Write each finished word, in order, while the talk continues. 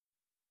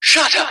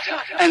Shut up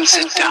and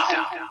sit down.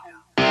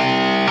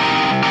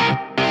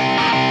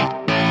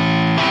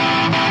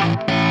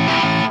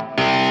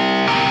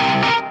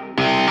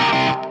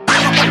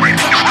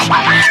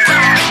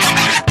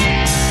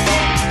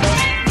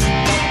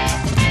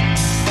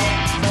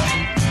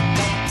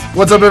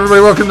 What's up,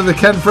 everybody? Welcome to the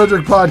Ken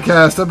Frederick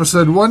Podcast,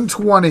 episode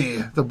 120,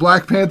 the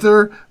Black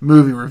Panther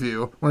movie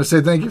review. I want to say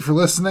thank you for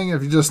listening.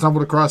 If you just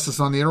stumbled across us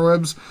on the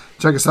interwebs,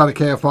 check us out at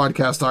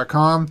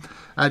kfpodcast.com,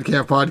 at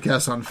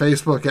kfpodcast on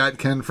Facebook, at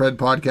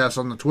kenfredpodcast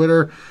on the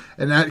Twitter,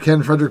 and at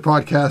Ken Frederick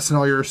Podcast and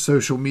all your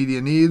social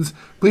media needs.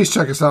 Please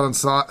check us out on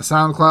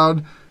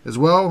SoundCloud as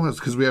well,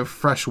 because we have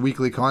fresh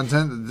weekly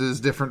content that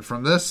is different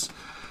from this.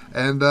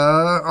 And,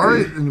 all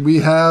right, and we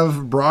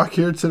have Brock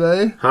here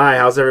today. Hi,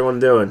 how's everyone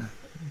doing?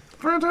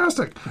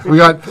 Fantastic. We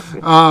got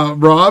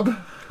Rob.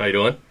 How you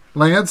doing?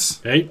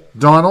 Lance. Hey.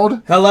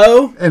 Donald.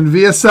 Hello. And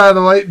via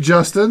satellite,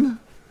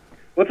 Justin.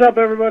 What's up,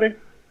 everybody?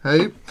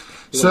 Hey.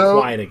 So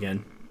quiet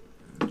again.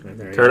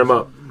 Turn him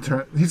up.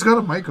 He's got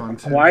a mic on,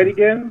 too. Quiet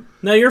again?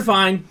 No, you're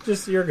fine.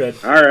 You're good.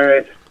 All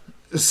right.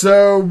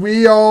 So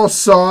we all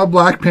saw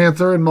Black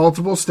Panther in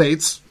multiple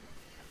states.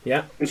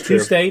 Yeah, it's 2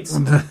 states.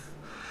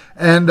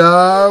 And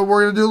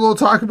we're going to do a little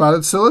talk about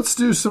it. So let's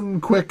do some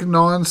quick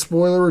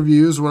non-spoiler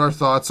reviews, what our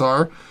thoughts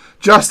are.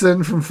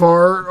 Justin, from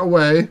far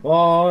away.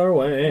 Far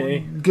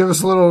away. Give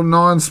us a little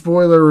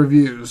non-spoiler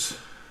reviews.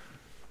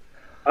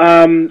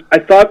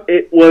 I thought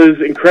it was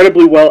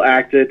incredibly well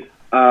acted.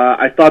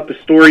 I thought the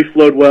story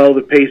flowed well.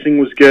 The pacing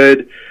was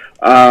good.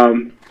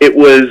 It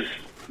was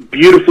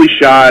beautifully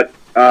shot.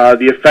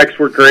 The effects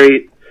were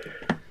great.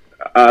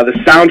 The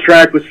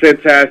soundtrack was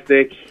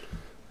fantastic.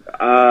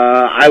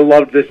 I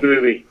loved this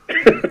movie.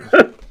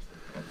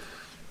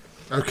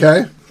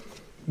 Okay.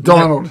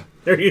 Donald.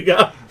 There you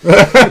go.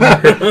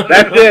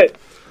 That's it.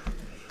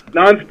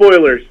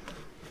 Non-spoilers.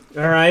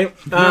 All right.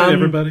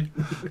 Everybody.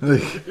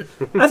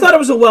 I thought it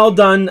was a well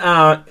done,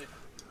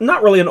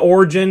 not really an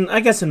origin.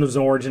 I guess it was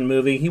an origin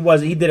movie.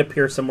 He did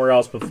appear somewhere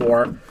else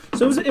before.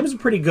 So it was a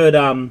pretty good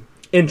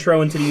intro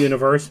into the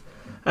universe.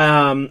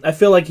 I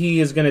feel like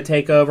he is going to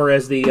take over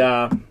as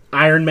the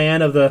Iron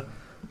Man of the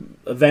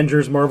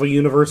Avengers Marvel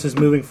universes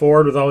moving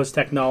forward with all his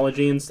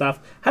technology and stuff.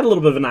 Had a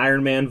little bit of an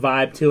Iron Man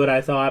vibe to it,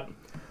 I thought,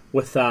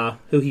 with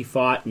who he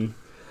fought and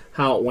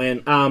how it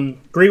went.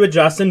 Agree with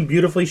Justin.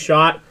 Beautifully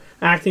shot.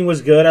 Acting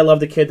was good. I love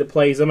the kid that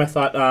plays him. I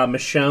thought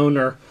Michonne,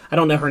 or I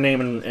don't know her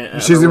name.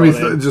 She's going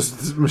to be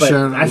just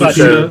Michonne.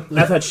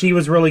 I thought she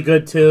was really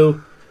good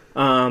too.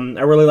 I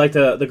really liked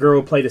the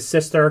girl who played his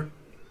sister.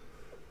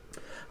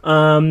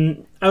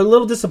 I'm a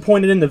little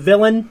disappointed in the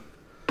villain.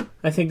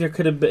 I think it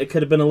could have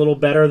been a little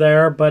better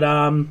there, but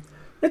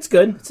it's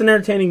good. It's an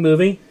entertaining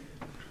movie.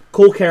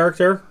 Cool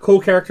character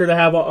to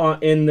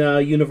have in the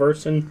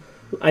universe, and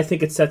I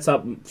think it sets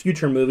up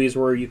future movies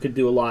where you could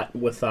do a lot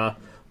with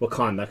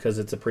Wakanda, because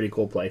it's a pretty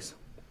cool place.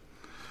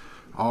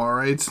 All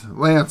right,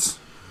 Lance.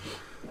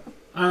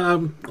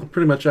 I'll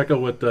pretty much echo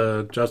what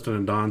Justin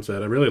and Don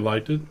said. I really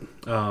liked it.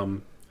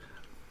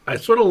 I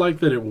sort of liked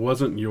that it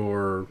wasn't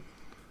your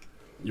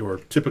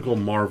typical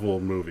Marvel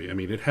movie. I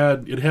mean, it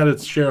had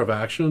its share of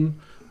action,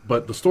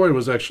 but the story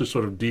was actually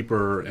sort of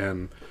deeper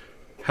and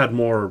had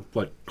more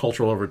like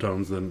cultural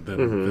overtones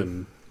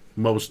than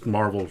most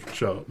Marvel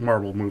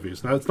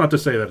movies. Now, it's not to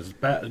say that it's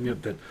bad,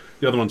 that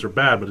the other ones are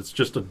bad, but it's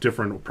just a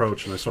different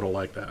approach, and I sort of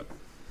like that.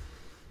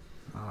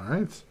 All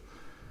right,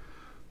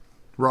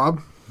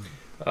 Rob.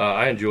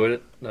 I enjoyed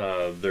it.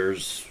 I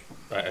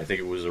think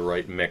it was the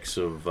right mix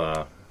of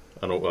a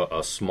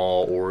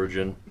small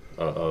origin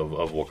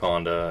of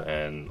Wakanda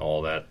and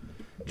all that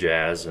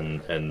jazz,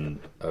 and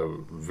a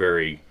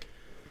very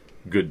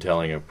good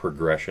telling of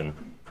progression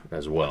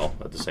as well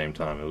at the same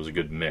time. It was a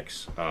good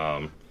mix.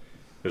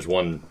 There's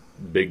one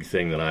big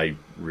thing that I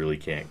really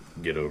can't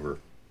get over,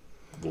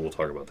 but we'll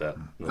talk about that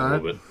in a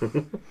little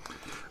bit.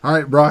 All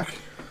right, Brock.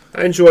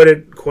 I enjoyed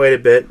it quite a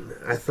bit.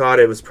 I thought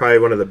it was probably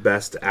one of the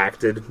best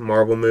acted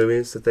Marvel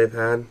movies that they've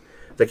had.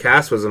 The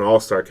cast was an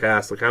all-star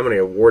cast. Look how many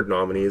award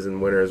nominees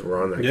and winners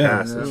were on that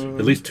cast. Yeah.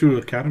 At least 2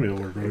 Academy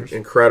Award winners.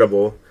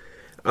 Incredible.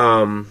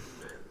 I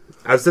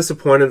was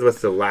disappointed with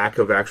the lack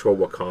of actual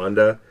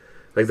Wakanda.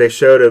 Like, they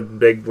showed a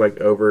big, like,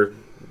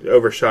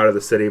 overshot of the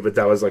city, but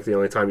that was, like, the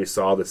only time you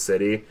saw the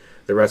city.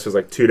 The rest was,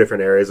 like, 2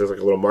 different areas. There was, like,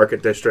 a little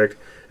market district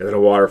and then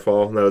a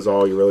waterfall, and that was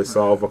all you really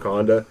saw of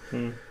Wakanda.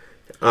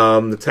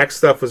 The tech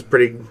stuff was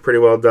pretty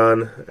well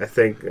done. I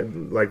think,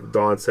 like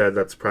Dawn said,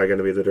 that's probably going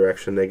to be the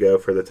direction they go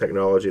for the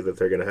technology that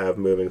they're going to have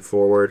moving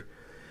forward.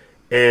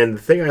 And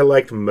the thing I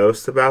liked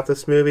most about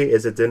this movie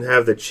is it didn't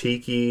have the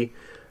cheeky,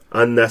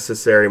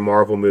 unnecessary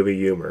Marvel movie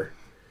humor.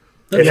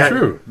 That's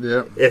true.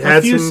 Yeah, It had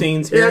a few some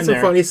scenes here it had and some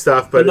there, funny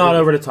stuff, but not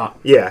over the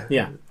top. Yeah,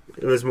 Yeah,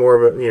 it was more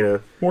of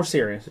a more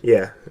serious.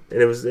 yeah, and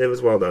it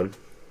was well done.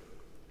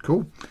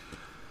 cool.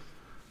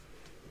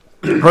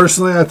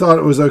 Personally, I thought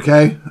it was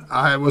okay.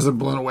 I wasn't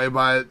blown away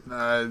by it.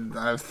 I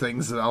have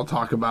things that I'll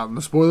talk about in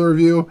the spoiler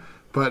review,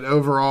 but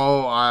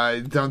overall, I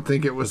don't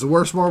think it was the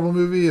worst Marvel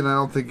movie, and I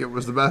don't think it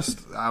was the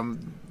best.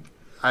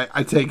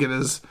 I take it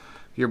as,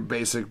 your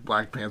basic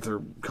Black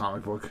Panther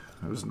comic book.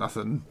 It was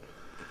nothing.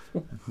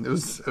 It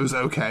was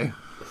okay.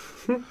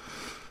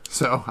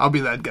 So I'll be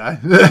that guy.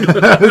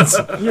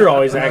 You're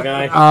always that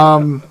guy.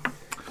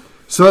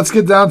 So let's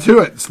get down to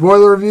it.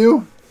 Spoiler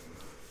review.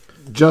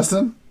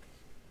 Justin?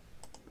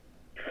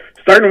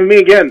 Starting with me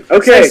again.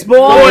 Okay. Say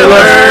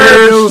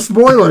spoilers!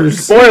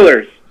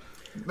 Spoilers.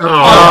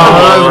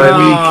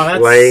 that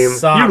lame.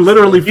 sucks. You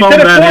literally You phoned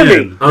said it that for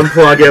in. me.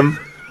 Unplug him.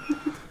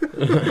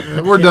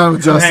 We're done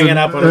with I'm Justin. hanging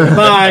up on him.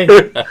 Bye.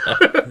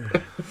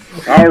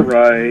 All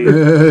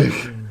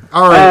right.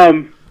 All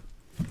right.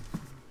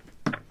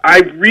 I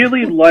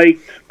really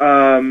liked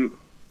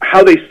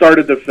how they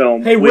started the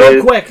film. Hey, with,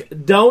 real quick,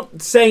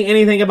 don't say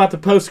anything about the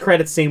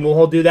post-credit scene.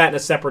 We'll do that in a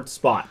separate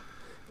spot.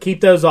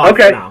 Keep those off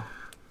Okay. for now.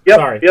 Yep,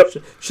 Sorry. yep.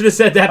 Should have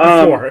said that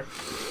before.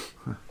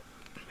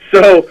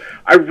 So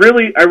I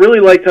really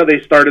liked how they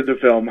started the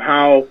film.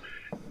 How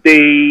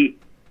they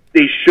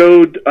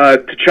showed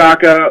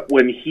T'Chaka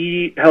when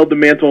he held the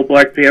mantle of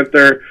Black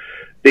Panther.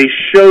 They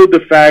showed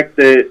the fact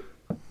that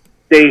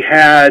they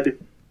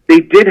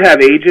did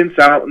have agents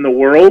out in the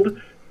world,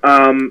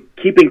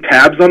 keeping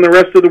tabs on the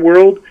rest of the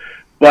world,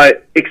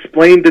 but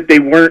explained that they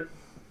weren't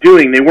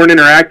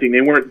interacting,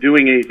 they weren't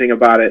doing anything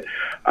about it.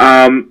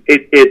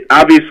 It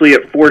obviously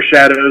it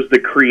foreshadows the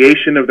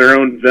creation of their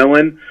own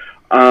villain.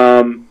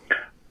 As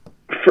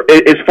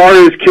far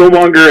as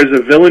Killmonger as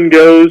a villain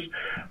goes,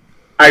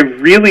 I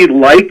really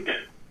liked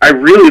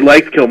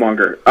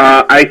Killmonger.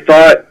 I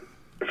thought,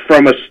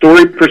 from a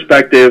story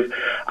perspective,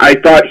 I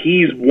thought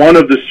he's one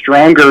of the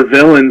stronger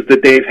villains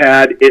that they've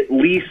had, at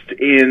least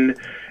in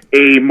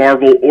a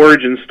Marvel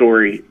origin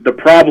story. The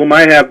problem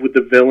I have with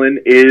the villain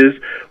is,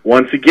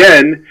 once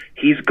again,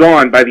 he's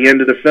gone by the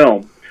end of the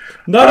film.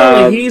 Not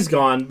only he's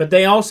gone, but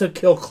they also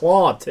kill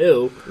Claw,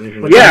 too.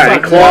 which I Yeah, thought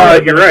and Claw,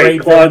 would've been you're a right.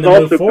 great Claw's villain to move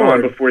also gone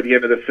forward. before the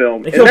end of the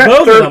film. They And kill that both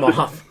of serves them the-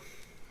 off.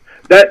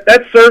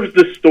 That serves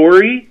the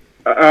story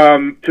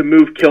to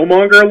move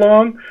Killmonger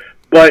along,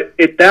 but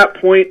at that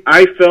point,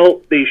 I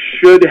felt they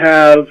should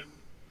have,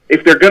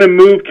 if they're going to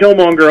move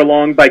Killmonger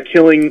along by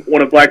killing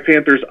one of Black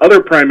Panther's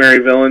other primary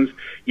villains,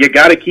 you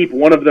got to keep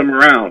one of them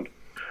around,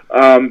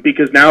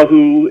 because now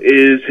who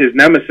is his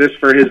nemesis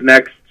for his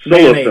next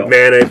solo Man-Ape. film?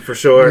 Man-Ape for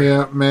sure.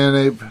 Yeah,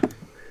 Man-Ape.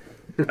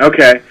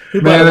 Okay,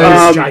 Who, by the way,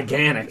 Man, is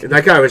gigantic.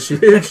 That guy was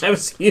huge. That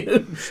was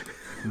huge.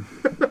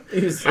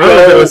 He was- I don't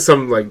know if it was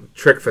some like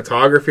trick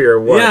photography or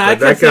what. yeah, I but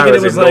that kept guy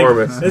thinking was it was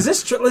enormous. like,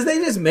 is they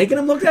just making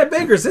him look that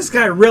big, or is this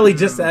guy really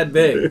just that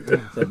big?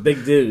 It's a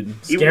big dude,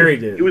 scary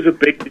dude. He was a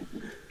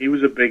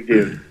big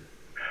dude.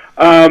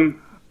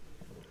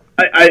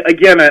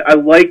 I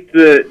liked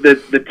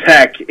the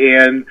tech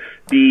and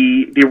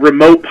the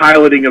remote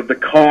piloting of the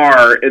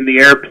car and the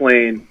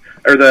airplane,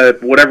 or the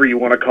whatever you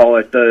want to call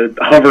it, the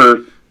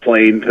hover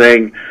plane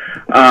thing.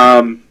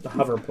 The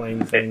hover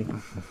plane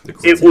thing.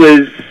 It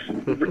was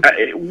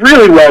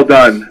really well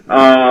done,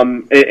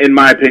 in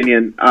my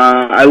opinion.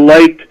 I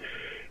liked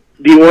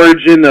the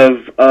origin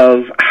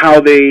of how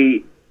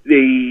they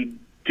do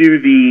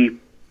the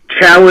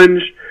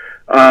challenge,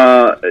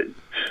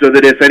 so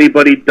that if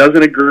anybody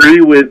doesn't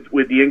agree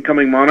with the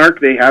incoming monarch,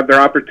 they have their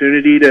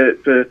opportunity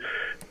to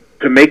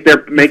make their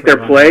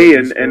play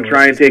and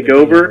try and take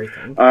over.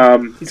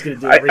 He's gonna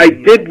do I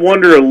everything. did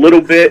wonder a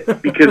little bit,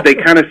 because they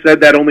kind of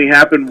said that only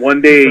happened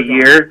one day a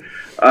year.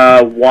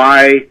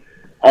 Why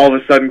all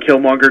of a sudden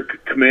Killmonger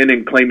could come in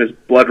and claim his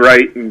blood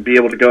right and be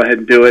able to go ahead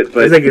and do it?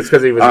 But I think it's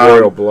because he was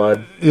royal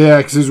blood. Yeah,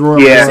 because he's royal.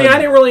 Yeah. See, I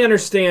didn't really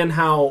understand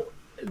how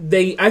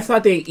I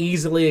thought they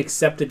easily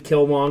accepted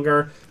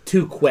Killmonger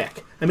too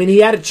quick. I mean, he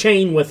had a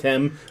chain with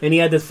him, and he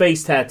had the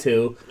face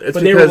tattoo, It's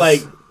but they were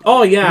because- like,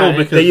 oh, yeah. Well,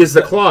 because- They used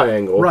the claw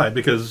angle. Right,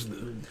 because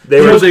They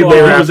he were, was able,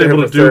 they were he was after him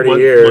able for to do 30 what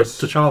years.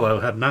 T'Challa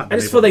had not I been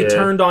just able feel they to do.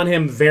 Yeah. turned on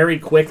him very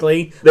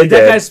quickly. They Like, that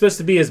did. guy's supposed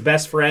to be his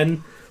best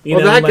friend. You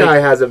Well, know, that like, guy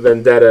has a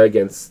vendetta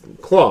against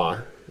Claw.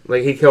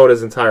 Like, he killed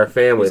his entire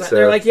family. So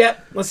they're like,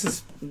 yep, let's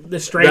just, the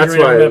stranger that's in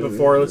why met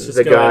before, let's just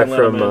the go ahead guy and let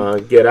him from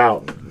in. Get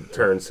Out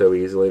turned so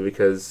easily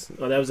because,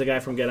 Oh, that was the guy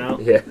from Get Out?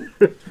 yeah.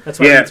 That's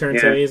why Yeah, he turned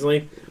so yeah. easily?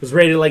 He was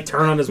ready to, like,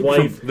 turn on his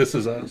wife. This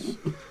Is Us.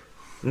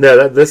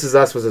 No, This Is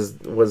Us was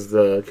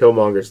the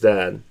Killmonger's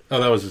dad.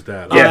 Oh, that was his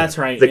dad. Oh, Yeah. that's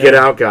right. The yeah. Get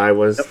Out guy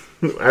was,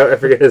 I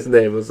forget his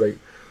name, it was like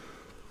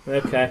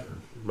Okay. His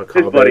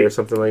Macabre buddy. or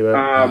something like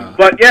that.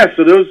 But yeah,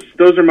 so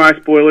those are my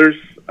spoilers.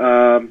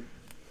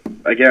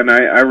 Again,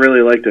 I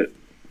really liked it.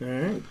 All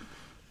right.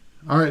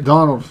 All right,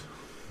 Donald.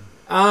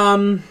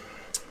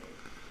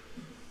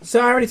 So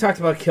I already talked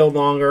about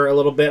Killmonger a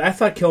little bit. I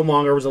thought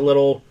Killmonger was a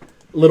little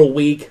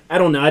weak. I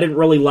don't know. I didn't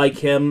really like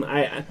him.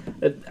 I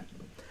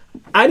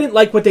didn't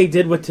like what they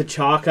did with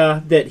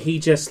T'Chaka. That he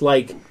just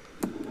like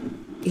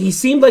he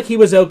seemed like he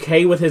was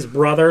okay with his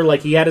brother.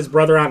 Like he had his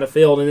brother out in the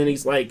field, and then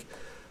he's like,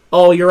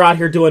 "Oh, you're out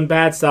here doing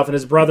bad stuff," and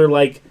his brother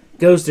like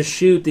goes to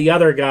shoot the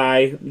other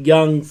guy,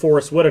 young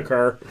Forrest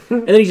Whitaker,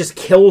 and then he just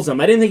kills him.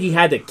 I didn't think he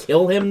had to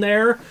kill him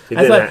there. He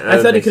I didn't. thought I I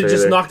didn't thought he think could have so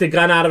just either. knocked a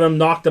gun out of him,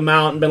 knocked him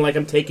out, and been like,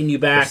 "I'm taking you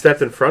I back.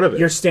 stepped in front of it.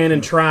 You're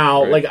standing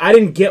trial." Right. Like I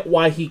didn't get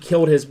why he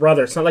killed his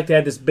brother. It's not like they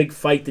had this big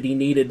fight that he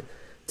needed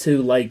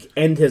to like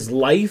end his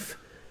life,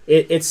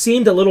 it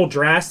seemed a little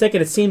drastic,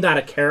 and it seemed out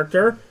of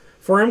character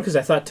for him, because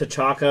I thought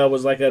T'Chaka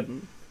was like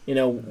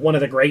one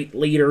of the great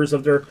leaders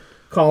of their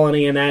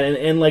colony and that,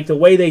 and like the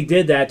way they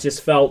did that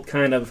just felt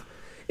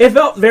it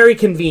felt very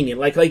convenient.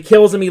 Like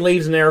kills him, he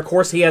leaves him there. Of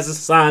course, he has a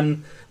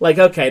son. Like,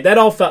 okay, that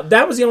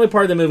was the only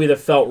part of the movie that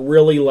felt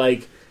really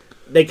like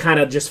they kind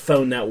of just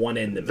phoned that one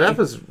in to me. That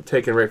was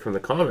taken right from the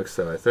comics,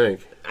 though, I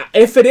think.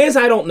 If it is,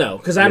 I don't know,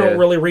 because I don't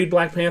really read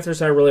Black Panther,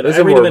 so I really don't. It's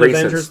a more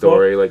recent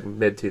story, like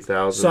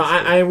mid-2000s. So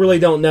I really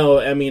don't know,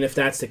 I mean, if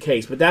that's the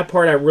case. But that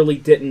part I really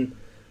didn't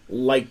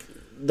like,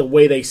 the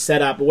way they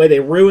set up, the way they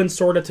ruined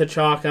sort of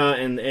T'Chaka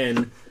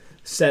and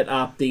set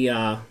up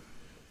the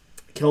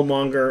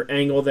Killmonger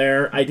angle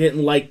there. I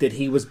didn't like that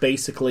he was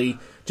basically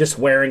just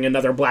wearing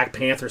another Black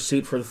Panther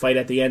suit for the fight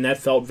at the end. That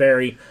felt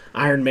very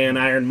Iron Man,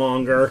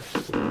 Ironmonger.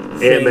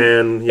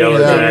 Ant-Man,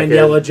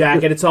 Yellow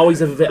Jacket. It's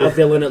always a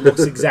villain that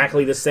looks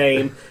exactly the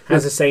same,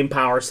 has the same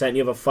power set, and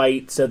you have a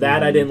fight. So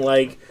that I didn't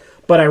like.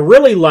 But I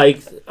really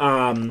liked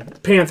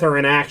Panther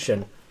in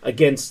action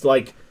against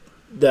like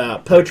the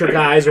poacher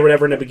guys or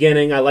whatever in the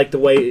beginning. I liked the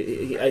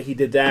way he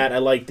did that. I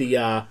liked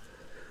the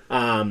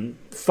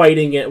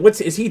fighting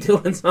it. Is he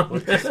doing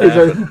something? Is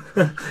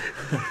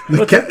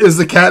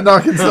the cat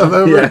knocking stuff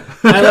over? Yeah.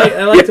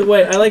 I like the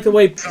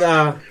way.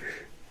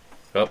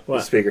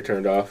 The speaker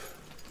turned off.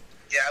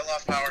 Yeah, I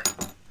lost power.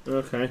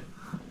 Okay.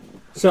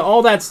 So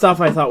all that stuff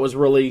I thought was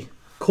really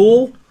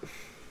cool.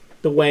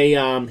 The way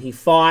he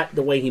fought,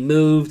 the way he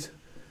moved,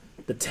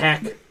 the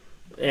tech,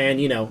 and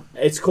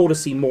it's cool to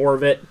see more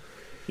of it.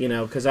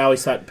 Because I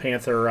always thought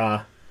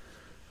Panther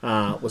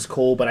was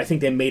cool, but I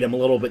think they made him a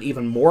little bit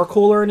even more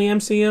cooler in the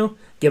MCU,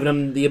 giving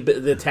him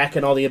the tech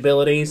and all the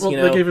abilities. Well,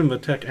 they gave him the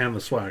tech and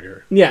the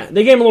swagger. Yeah,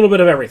 they gave him a little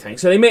bit of everything.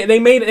 So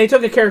they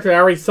took a character I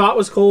already thought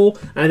was cool,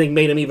 and I think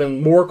made him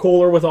even more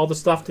cooler with all the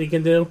stuff that he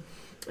can do.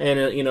 And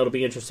it'll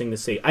be interesting to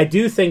see. I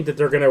do think that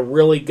they're going to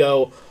really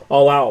go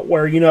all out.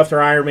 Where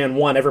after Iron Man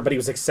 1, everybody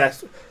was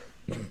obsessed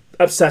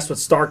with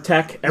Stark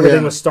tech.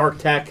 Everything was Stark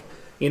tech.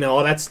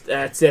 That's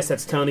this,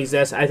 that's Tony's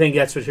this. I think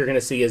that's what you're going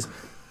to see is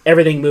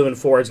everything moving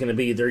forward is going to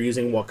be they're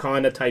using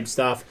Wakanda type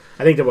stuff.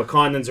 I think the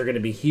Wakandans are going to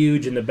be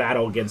huge in the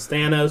battle against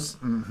Thanos.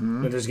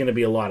 Mm-hmm. And there's going to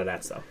be a lot of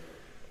that stuff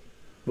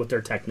with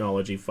their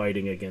technology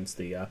fighting against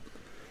the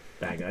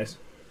bad guys.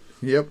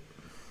 Yep.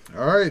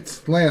 All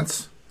right,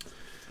 Lance.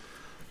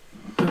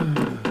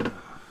 I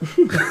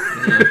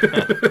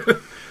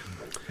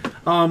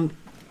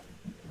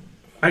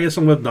guess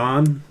I'm with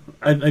Don.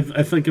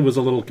 I think it was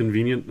a little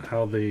convenient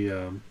how they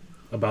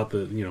about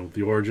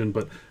the origin,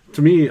 but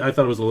to me, I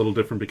thought it was a little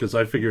different because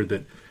I figured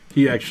that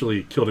he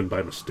actually killed him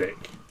by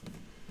mistake.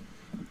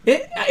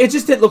 It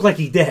just didn't look like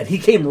he did. He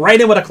came right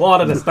in with a claw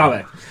to the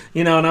stomach,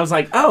 and I was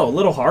like, oh, a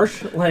little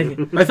harsh. Like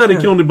I thought he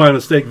killed him by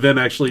mistake. Then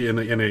actually, in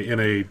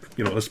a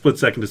a split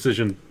second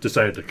decision,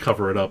 decided to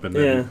cover it up and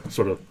then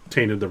sort of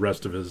tainted the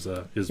rest of his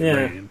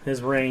reign.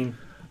 His reign.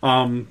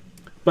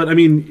 But I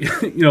mean,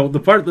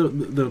 the part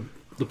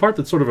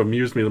that sort of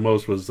amused me the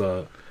most was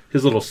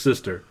his little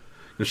sister.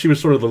 And she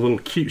was sort of the little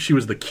Q. She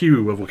was the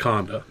Q of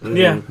Wakanda. Mm-hmm.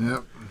 Yeah.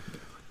 Yep.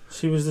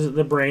 She was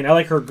the brain. I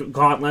like her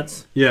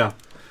gauntlets. Yeah.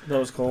 That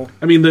was cool.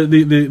 I mean,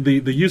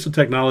 the use of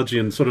technology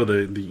and sort of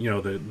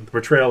the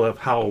portrayal of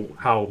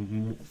how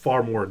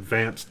far more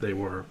advanced they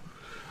were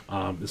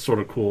is sort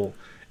of cool.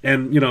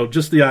 And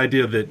just the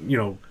idea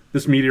that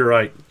this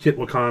meteorite hit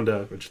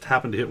Wakanda, or just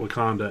happened to hit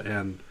Wakanda,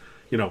 and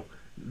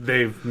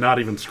they've not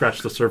even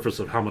scratched the surface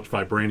of how much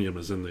vibranium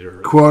is in the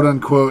earth. "Quote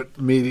unquote"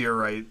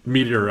 meteorite.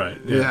 Meteorite.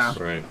 Yes.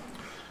 Yeah. Right.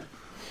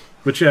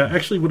 Which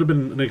actually would have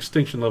been an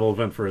extinction level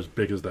event for as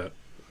big as that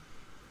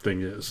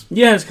thing is.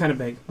 Yeah, it's kind of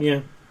big.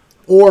 Yeah.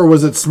 Or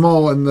was it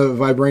small and the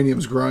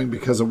vibranium's growing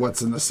because of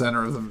what's in the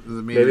center of the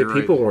meteorite? Maybe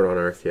people weren't on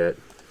Earth yet.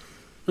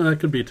 That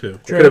could be too.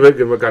 It could have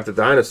been what got the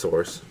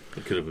dinosaurs.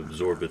 It could have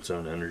absorbed its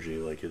own energy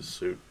like his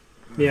suit.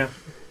 Yeah.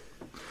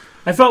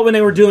 I felt when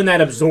they were doing that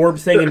absorb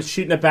thing and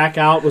shooting it back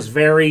out was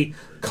very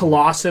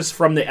Colossus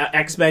from the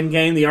X-Men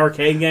game, the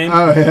arcade game.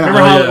 Oh, yeah. Remember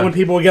how when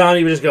people would get on,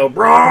 he would just go,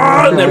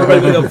 "Brah!" and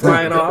everybody would go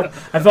flying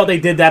off? I felt they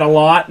did that a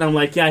lot, and I'm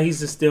like, yeah,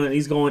 he's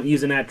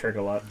using that trick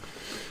a lot.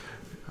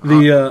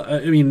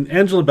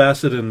 Angela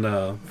Bassett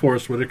and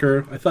Forrest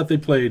Whitaker, I thought they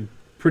played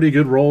pretty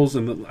good roles,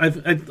 and I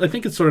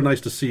think it's sort of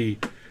nice to see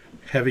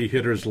heavy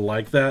hitters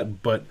like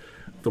that, but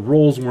the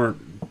roles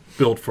weren't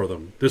built for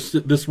them.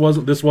 This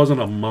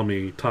wasn't a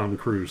Mummy Tom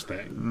Cruise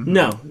thing.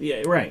 No,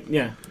 yeah, right,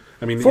 yeah.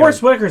 I mean,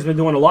 Forrest Whitaker's been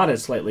doing a lot of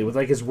this lately with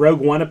like his Rogue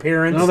One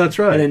appearance. Oh, that's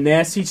right. And then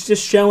this, he's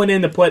just showing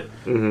in to put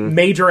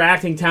major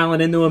acting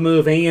talent into a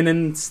movie, and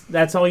then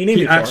that's all you need.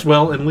 He acts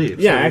well and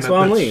leaves. Yeah, acts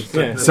well and leaves.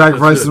 Yeah.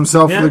 Sacrificed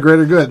himself for the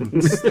greater good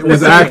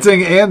with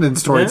acting and in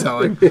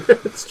storytelling.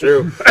 It's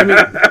true. I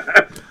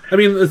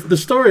mean, the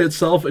story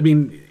itself. I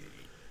mean,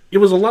 it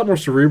was a lot more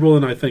cerebral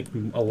than I think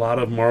a lot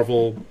of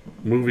Marvel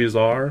movies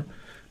are.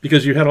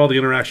 Because you had all the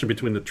interaction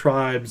between the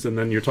tribes, and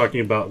then you're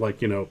talking about,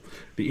 the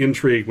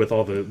intrigue with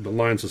all the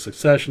lines of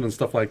succession and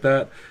stuff like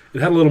that.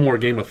 It had a little more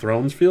Game of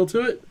Thrones feel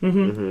to it.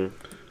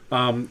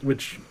 Mm-hmm.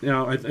 Which,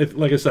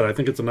 like I said, I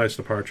think it's a nice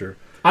departure.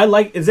 I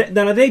like. Is it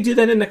now? Do they do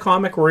that in the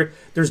comic where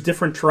there's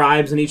different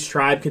tribes and each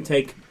tribe can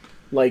take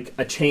like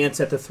a chance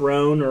at the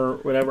throne or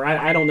whatever?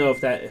 I don't know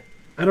if that.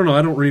 I don't know.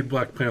 I don't read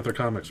Black Panther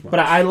comics much. But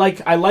I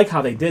like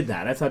how they did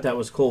that. I thought that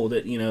was cool.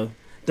 That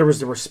there was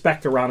the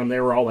respect around them. They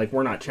were all like,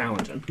 "We're not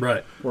challenging.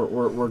 Right.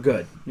 We're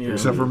good."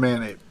 Except for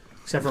Manape.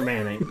 Except for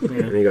Manape.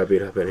 And he got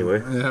beat up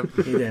anyway. Yeah.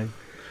 He did.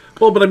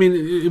 Well, but I mean,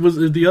 it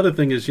was the other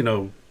thing is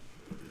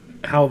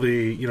how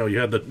you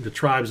had the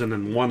tribes and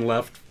then one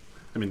left.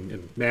 I mean,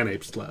 and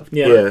Manape's left.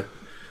 Yeah.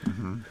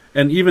 Mm-hmm.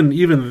 And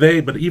even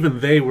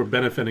they were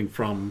benefiting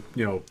from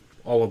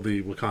all of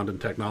the Wakandan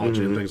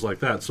technology and things like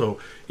that. So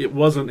it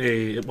wasn't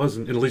at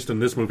least in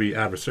this movie,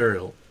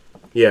 adversarial.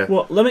 Yeah.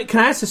 Well, can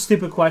I ask a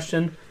stupid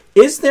question?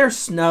 Is there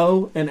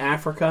snow in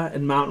Africa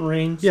and mountain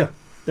range? Yeah,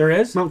 there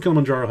is. Mount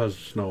Kilimanjaro has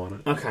snow on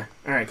it. Okay,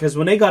 all right. Because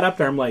when they got up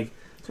there, I'm like,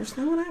 is there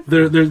snow in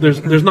Africa?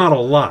 There's not a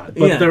lot,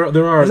 but there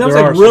are. That was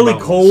like really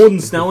cold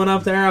and snowing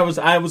up there. I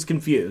was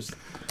confused,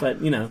 but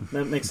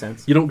that makes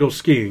sense. You don't go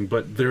skiing,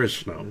 but there is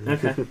snow.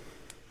 Okay.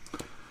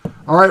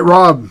 All right,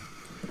 Rob.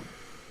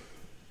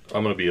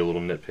 I'm going to be a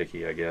little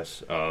nitpicky, I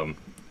guess.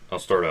 I'll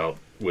start out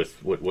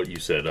with what you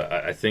said.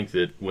 I think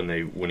that when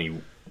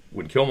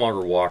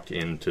Killmonger walked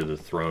into the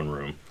throne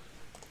room,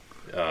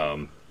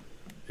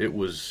 it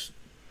was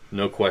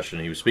no question.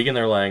 He was speaking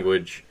their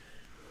language.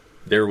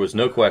 There was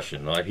no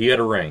question. Like, he had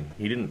a ring.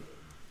 He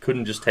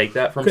couldn't just take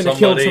that from somebody.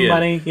 Killed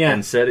somebody.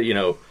 And said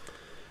it.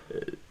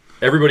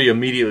 Everybody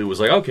immediately was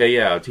like, okay,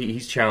 yeah,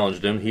 he's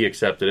challenged him. He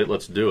accepted it.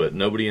 Let's do it.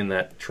 Nobody in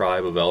that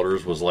tribe of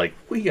elders was like,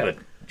 we got to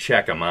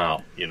check him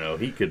out.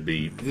 He could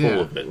be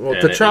full of it. Well,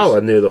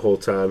 T'Challa knew the whole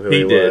time who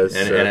he was.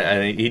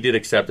 And he did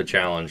accept the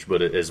challenge,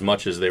 but as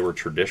much as they were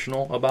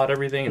traditional about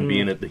everything, and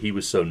being that he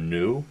was so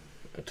new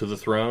to the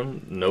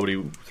throne, nobody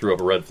threw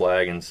up a red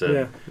flag and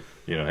said,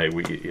 hey,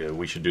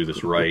 we should do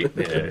this right.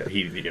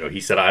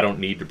 He said, I don't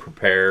need to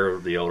prepare.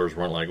 The elders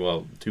weren't like,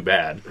 well, too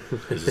bad.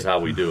 This is how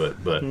we do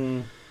it.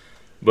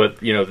 But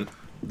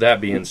that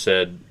being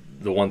said,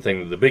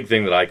 the big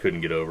thing that I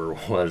couldn't get over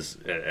was,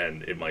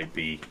 and it might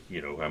be,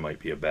 I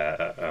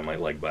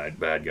might like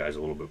bad guys a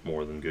little bit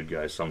more than good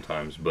guys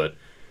sometimes, but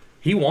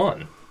he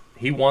won.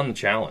 He won the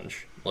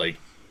challenge. Like,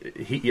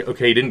 he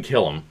didn't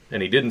kill him,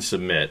 and he didn't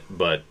submit,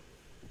 but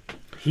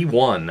he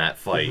won that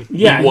fight.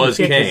 Yeah, he was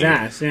kicked king. His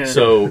ass, yeah.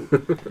 So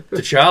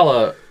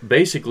T'Challa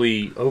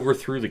basically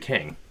overthrew the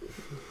king.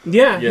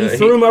 Yeah, he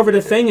threw him over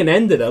the thing and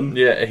ended him.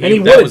 Yeah, and he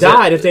would have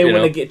died if they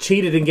wouldn't have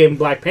cheated and gave him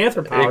Black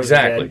Panther powers.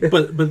 Exactly.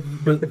 But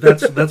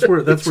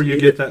that's where you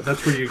get that.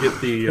 That's where you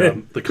get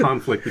the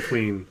conflict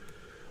between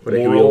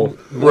moral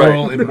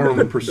and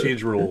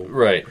procedural.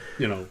 Right.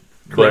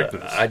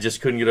 Correctness. But I just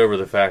couldn't get over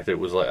the fact that it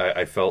was like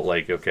I felt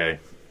like, okay,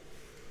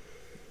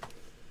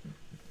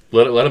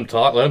 let him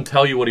talk. Let him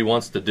tell you what he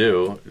wants to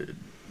do.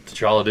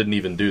 T'Challa didn't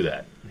even do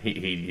that.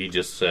 He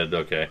just said,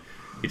 okay,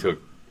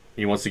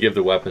 he wants to give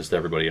the weapons to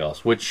everybody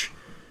else, which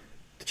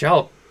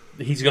T'Challa,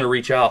 he's going to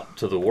reach out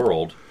to the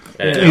world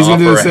and he's going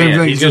to do the same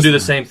thing. He's going to do the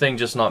same thing,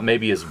 just not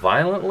maybe as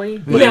violently.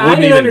 But I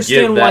didn't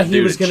understand why he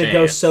was going to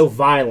go so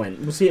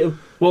violent.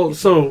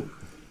 So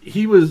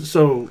he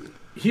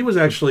was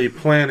actually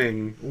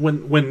planning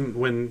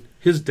when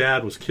his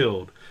dad was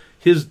killed.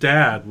 His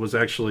dad was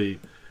actually.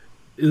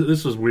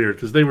 This was weird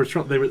because they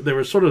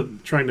were sort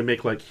of trying to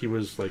make like he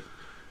was like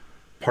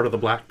part of the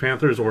Black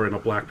Panthers or in a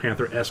Black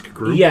Panther-esque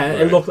group.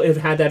 Yeah, right. It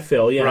had that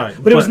feel. Yeah, right.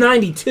 But it was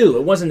 92.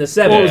 It wasn't the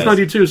 70s. Well, it was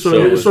 92, so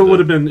it would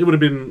have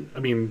been. I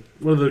mean,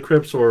 one of the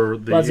Crips or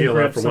the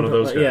ELF or one of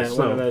those guys. Yeah,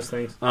 one of those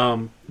things.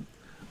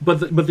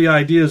 But the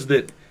idea is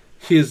that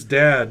his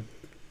dad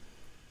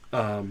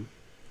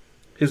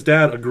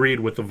agreed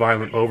with the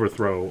violent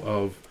overthrow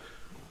of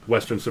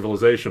Western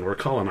civilization or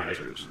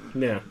colonizers.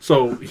 Yeah.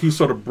 So he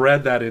sort of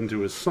bred that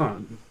into his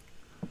son,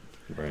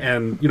 right.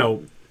 And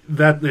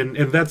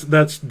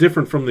that's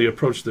different from the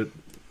approach that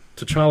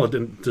T'Challa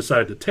didn't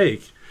decide to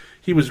take.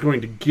 He was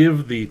going to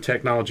give the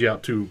technology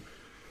out to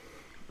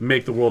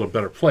make the world a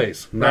better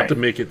place, not to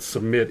make it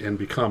submit and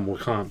become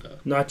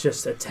Wakanda. Not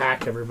just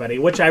attack everybody,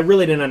 which I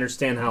really didn't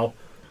understand how.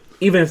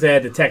 Even if they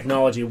had the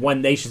technology,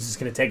 one nation's just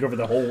going to take over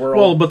the whole world.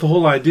 Well, but the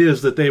whole idea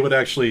is that they would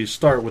actually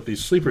start with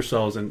these sleeper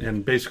cells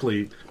and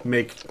basically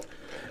make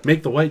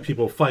the white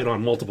people fight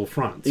on multiple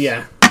fronts.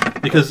 Yeah.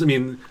 Because I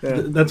mean,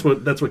 that's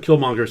what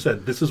Killmonger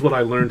said. This is what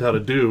I learned how to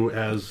do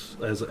as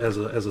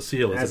a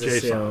SEAL, as a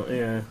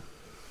JSON.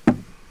 Yeah.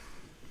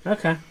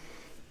 Okay.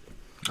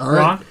 All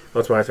right.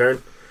 That's my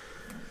turn.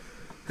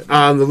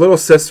 The little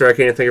sister, I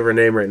can't think of her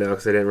name right now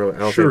because I didn't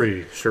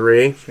really.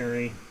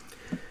 Shuri.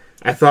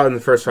 I thought in the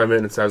first 5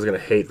 minutes I was going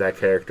to hate that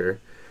character,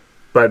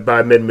 but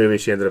by mid-movie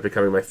she ended up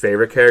becoming my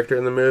favorite character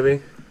in the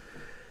movie.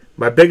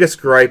 My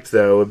biggest gripe,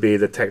 though, would be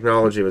the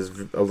technology was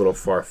a little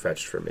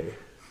far-fetched for me.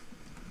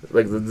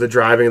 Like the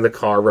driving the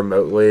car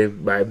remotely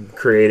by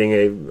creating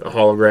a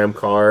hologram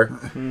car.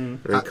 I mean,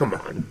 come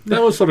on.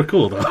 That was sort of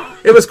cool, though.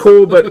 It was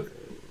cool, but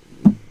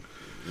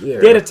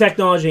they had a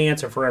technology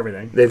answer for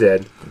everything. They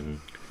did.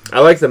 I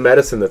like the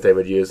medicine that they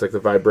would use, like the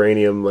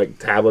vibranium, like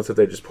tablets that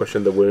they just push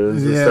into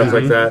wounds and stuff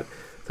like that.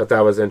 Thought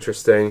that was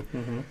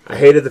interesting. I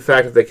hated the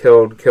fact that they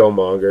killed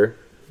Killmonger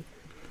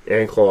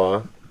and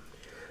Claw.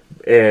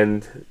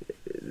 And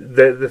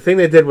the thing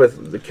they did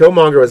with the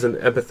Killmonger was an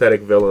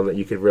empathetic villain that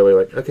you could really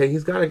like. Okay,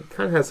 he's got to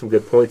kind of have some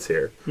good points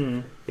here.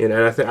 And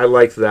I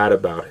liked that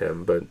about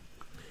him. But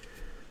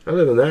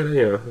other than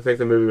that, I think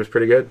the movie was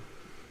pretty good.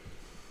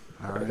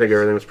 I think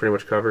everything was pretty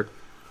much covered.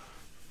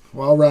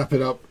 Well, I'll wrap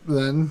it up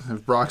then,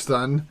 if Brock's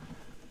done.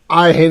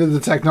 I hated the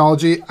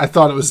technology. I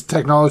thought it was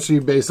technology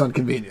based on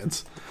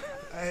convenience.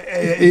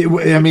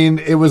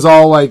 It was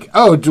all like,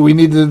 oh, do we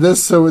need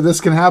this so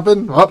this can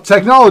happen? Well,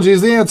 technology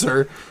is the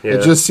answer. Yeah.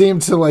 It just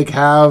seemed to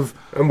have...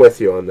 I'm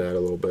with you on that a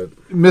little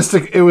bit.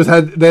 Mystic.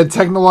 They had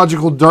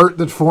technological dirt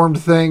that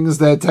formed things.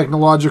 They had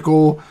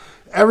technological...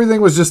 Everything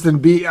was just in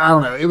I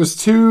don't know. It was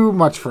too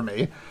much for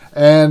me.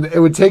 And it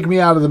would take me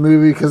out of the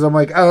movie because I'm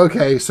like, oh,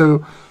 okay,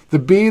 so the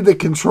bead that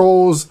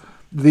controls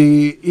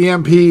the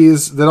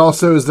EMPs that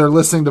also is their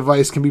listening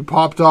device can be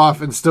popped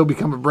off and still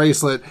become a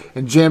bracelet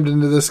and jammed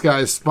into this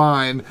guy's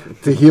spine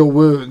to heal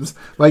wounds.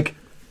 Like,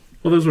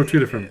 well, those were two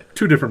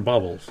different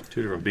bubbles,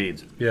 2 different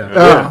beads.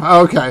 Yeah.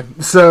 Oh, okay.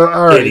 So,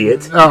 all right.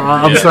 Idiot. Oh,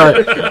 I'm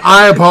sorry.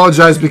 I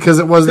apologize because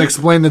it wasn't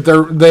explained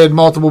that they had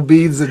multiple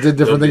beads that did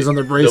different things on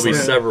their There'll bracelet. be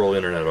several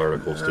internet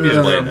articles to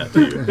explain that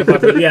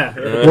to you. Yeah.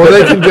 Well,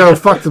 they can go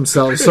fuck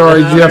themselves. Sorry,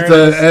 you have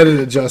to edit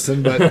it,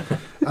 Justin. But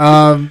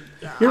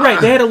You're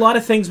right. They had a lot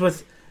of things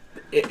with.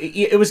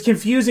 It was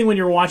confusing when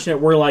you were watching it,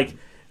 where like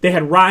they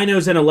had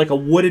rhinos in a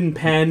wooden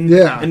pen,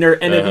 and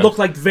it looked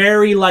like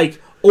very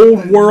like old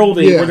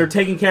worldy where they're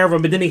taking care of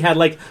him. But then he had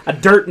like a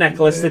dirt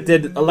necklace that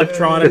did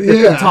electronic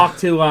talk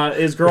to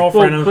his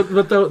girlfriend.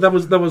 Well, but that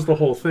was the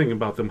whole thing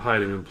about them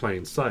hiding in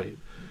plain sight.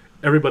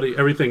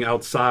 Everything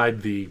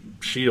outside the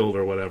shield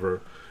or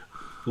whatever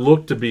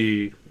looked to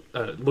be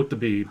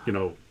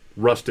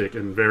rustic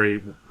and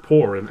very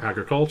poor and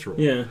agricultural.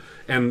 Yeah.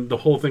 And the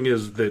whole thing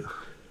is that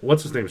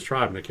what's his name's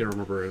tribe, and I can't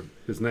remember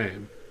his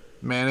name.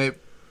 Man-Ape.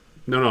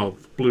 No,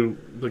 blue.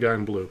 The guy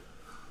in blue.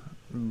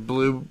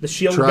 Blue. The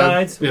shield tribe.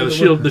 guys. Yeah, the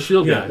shield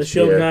guys. The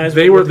shield guys.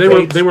 They were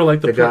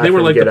like The guy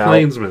from the Get Out.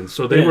 plainsmen.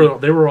 So they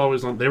were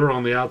always on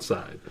the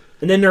outside.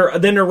 And then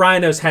their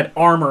rhinos had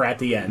armor at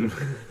the end.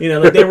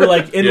 They were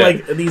like in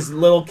like these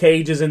little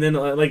cages, and then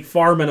like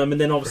farming them, and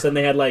then all of a sudden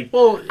they had like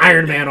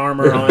Iron Man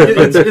armor on.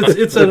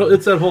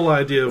 It's that whole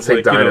idea of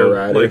like Dino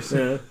Riders.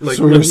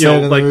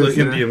 the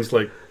Indians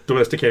like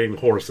domesticating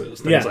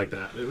horses, things like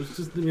that. It was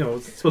just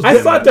supposed to I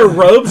thought their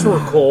robes were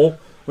cool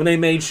when they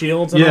made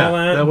shields and all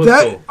that. That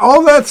was cool.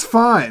 All that's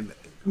fine.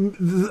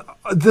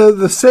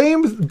 The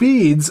same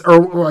beads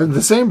or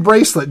the same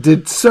bracelet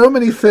did so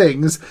many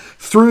things.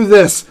 Through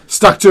this,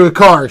 stuck to a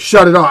car,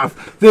 shut it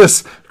off.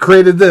 This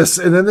created this,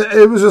 and then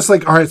it was just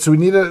like, all right, so we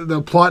need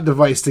a plot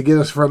device to get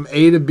us from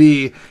A to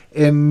B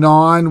in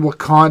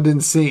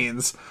non-Wakandan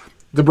scenes.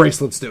 The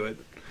bracelets do it.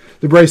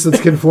 The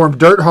bracelets can form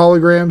dirt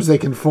holograms. They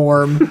can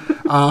form,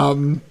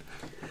 and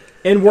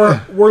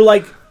we're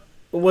like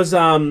was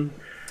what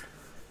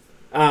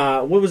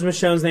was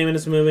Michonne's name in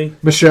this movie?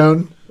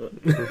 Michonne.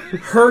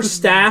 Her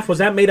staff, was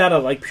that made out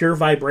of like pure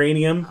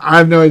vibranium? I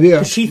have no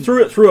idea. She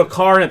threw it through a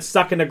car and it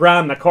stuck in the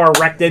ground, and the car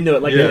wrecked into it.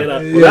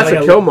 That's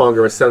what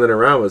Killmonger was sending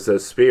around, was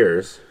those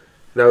spears.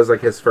 That was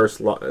like his first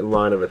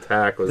line of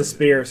attack. Was the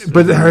spears.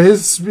 But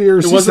his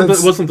spears. It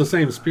wasn't the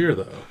same spear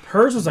though.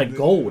 Hers was like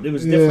gold. It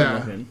was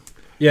different looking.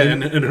 Yeah,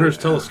 and hers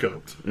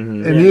telescoped.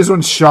 Mm-hmm. And these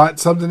ones shot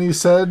something. He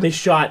said they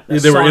shot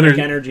sonic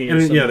energy.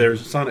 Yeah, there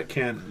was sonic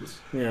cannons.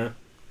 Yeah.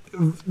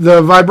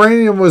 The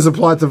vibranium was a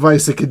plot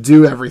device that could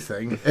do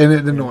everything, and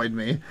it annoyed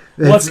me.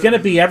 Well, it's going to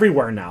be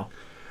everywhere now.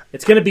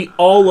 It's going to be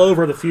all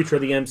over the future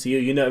of the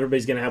MCU.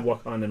 Everybody's going to have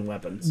Wakandan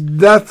weapons.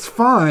 That's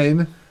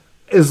fine,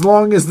 as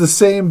long as the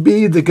same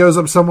bead that goes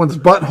up someone's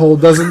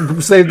butthole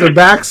doesn't save their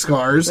back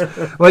scars.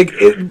 Like,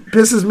 it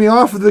pisses me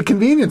off with the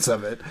convenience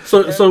of it.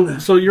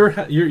 So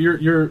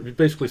you're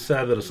basically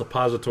sad that a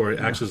suppository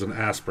acts as an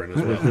aspirin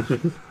as well.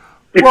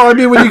 Well, I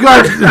mean, when you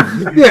got...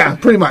 Yeah,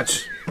 pretty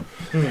much.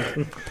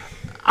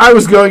 I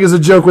was going as a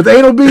joke with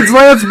anal beads,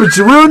 Lance, but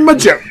you ruined my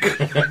joke.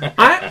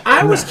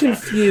 I was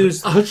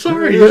confused. I'm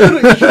sorry. You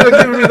should have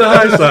given me the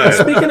high side.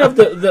 Speaking of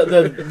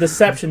the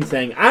deception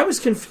thing, I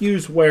was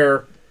confused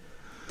where...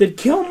 Did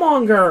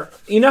Killmonger...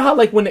 You know how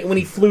like when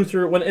he flew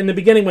through... in the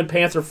beginning when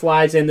Panther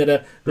flies into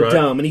the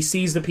dome and he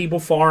sees the people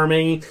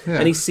farming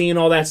and he's seeing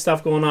all that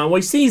stuff going on. Well,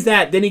 he sees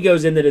that, then he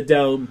goes into the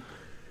dome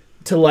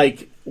to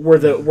like...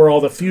 Where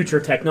all the future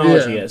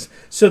technology is.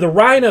 So the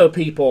Rhino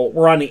people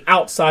were on the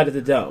outside of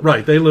the dome.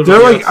 Right, they live. They're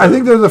like, I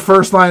think they're the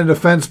first line of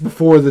defense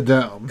before the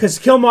dome. Because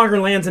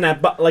Killmonger lands in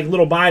that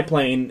little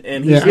biplane,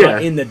 and he's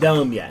not in the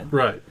dome yet.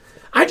 Right.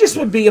 I just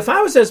would be, if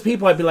I was those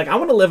people, I'd be like, I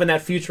want to live in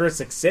that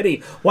futuristic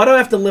city. Why do I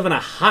have to live in a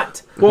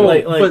hut? Well,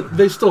 but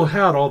they still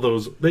had all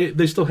those.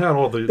 They still had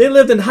all the. They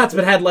lived in huts,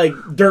 but had like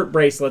dirt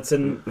bracelets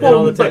and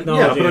all the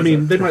technology. Yeah, but I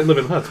mean, they might live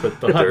in huts, but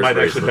the hut might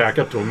actually back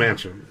up to a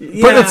mansion.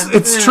 Yeah, but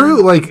it's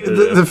true. Like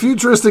the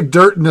futuristic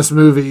dirt in this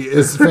movie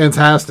is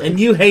fantastic. And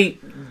you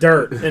hate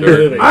dirt in the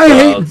movie. I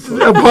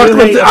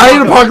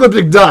hate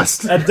apocalyptic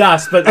dust. A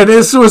dust, but And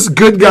this was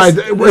good guy,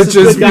 which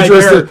is good guy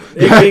futuristic.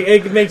 dirt.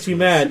 It makes you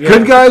mad. Yeah.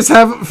 Good guys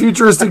have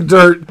futuristic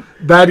dirt.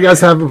 Bad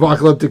guys have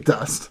apocalyptic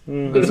dust.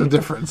 There's a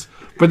difference.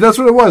 But that's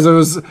what it was. It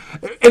was,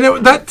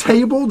 and that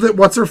table that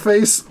what's her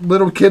face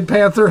little kid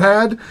Panther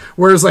had,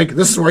 where it's like,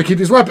 this is where I keep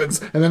these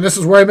weapons, and then this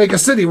is where I make a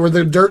city where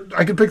the dirt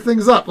I can pick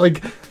things up.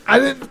 Like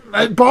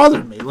it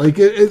bothered me. Like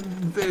it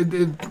I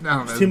don't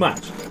know. It's too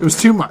much. It was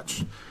too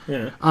much.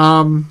 Yeah.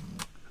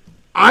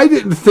 I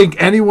didn't think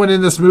anyone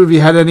in this movie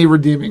had any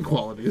redeeming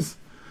qualities.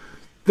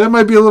 That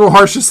might be a little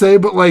harsh to say,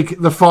 but like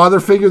the father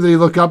figure that he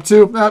looked up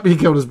to, he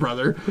killed his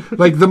brother.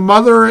 Like the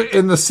mother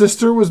and the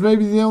sister was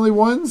maybe the only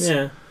ones.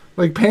 Yeah.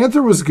 Like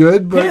Panther was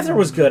good, but Panther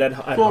was good at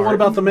Well, heart. what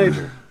about the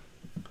Major?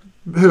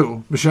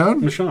 who?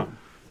 Michonne? Michonne.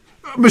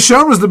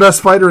 Michonne was the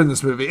best fighter in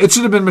this movie. It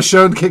should have been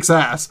Michonne kicks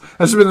ass.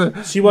 That should have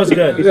been She was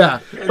good. yeah.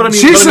 But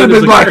She should have as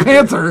been a Black character-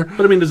 Panther.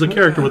 But I mean, as a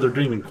character with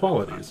redeeming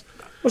qualities.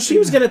 Well, she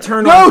was going to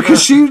turn No, on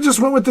because she just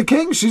went with the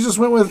king. She just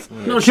went with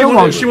No, she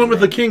went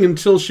with the king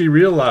until she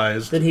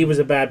realized that he was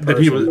a bad person.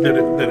 that he was that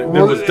it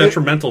was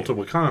detrimental to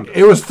Wakanda.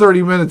 It was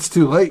 30 minutes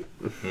too late.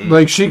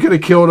 Like she could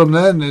have killed him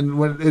then,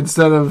 and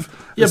instead of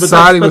Yeah, but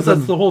siding that's with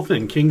him. the whole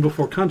thing. King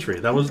before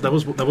country. That was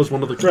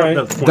one of the.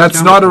 Right.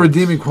 That's not a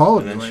redeeming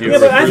quality. And then she Yeah,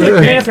 but I think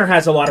Yeah. Panther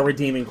has a lot of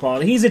redeeming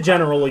quality. He's a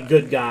generally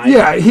good guy.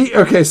 Yeah,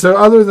 okay. So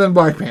other than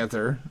Black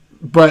Panther,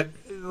 but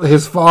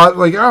his father,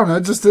 like I don't know,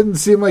 it just didn't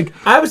seem like.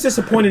 I was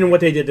disappointed in what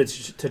they did to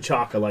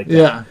T'Chaka like that.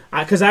 Yeah,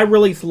 Because I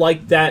really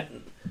liked that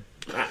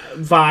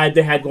vibe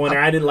they had going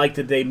there. I didn't like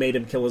that they made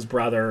him kill his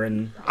brother.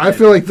 And I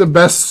feel like the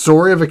best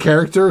story of a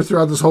character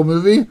throughout this whole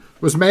movie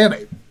was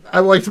Manape. I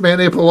liked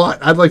Manape a lot.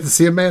 I'd like to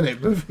see a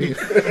Manape movie.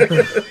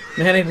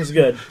 Manape was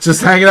good.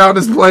 Just hanging out in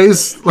his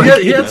place,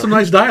 like He had some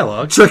nice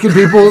dialogue. tricking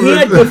people. He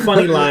had good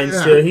funny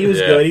lines too. He was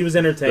Yeah. good. He was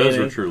Those entertaining.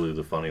 were truly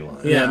the funny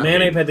lines. Yeah,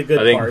 Manape had the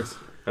good parts.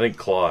 I think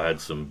Claw had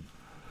some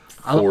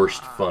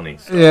forced funny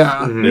stuff.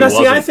 Yeah. It Now,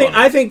 see, wasn't funny.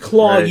 I think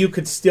Claw Right. you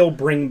could still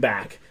bring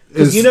back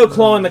because Is-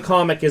 Claw in the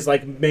comic is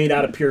like made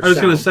out of pure. I was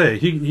going to sound. say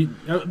he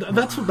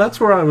that's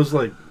where I was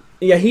like,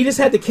 Yeah, he just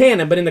had the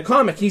cannon, but in the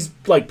comic he's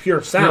like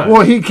pure sound.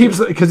 Well, he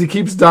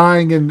keeps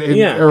dying and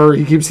Yeah. or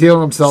he keeps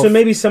healing himself. So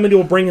maybe somebody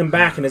will bring him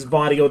back, and his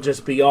body will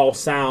just be all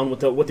sound with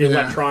the Yeah.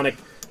 electronic,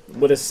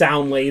 with a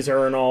sound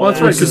laser and all. well, that's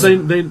that.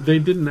 right because they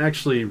didn't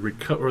actually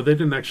recover or they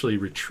didn't actually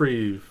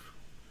retrieve.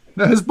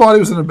 No, his body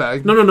was in a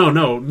bag. No.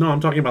 I'm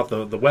talking about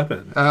the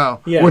weapon. Oh,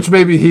 Yeah. which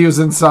maybe he was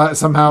inside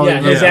somehow. Yeah,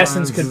 in his the-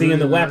 essence could be in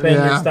the weapon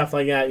Yeah. and stuff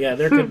like that. Yeah,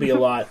 there could be a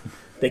lot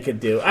they could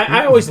do.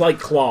 I always like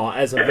Claw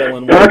as a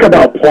villain. Talk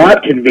about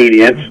plot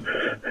convenience.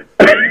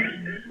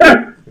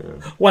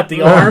 What,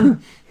 the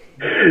arm?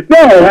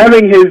 No,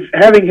 having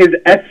his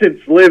essence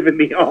live in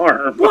the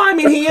arm. Well, I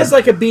mean, he is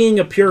like a being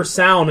of pure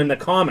sound in the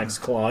comics.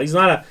 Claw. He's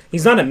not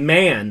a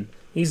man.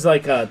 He's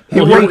like a He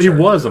creature.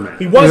 was a man.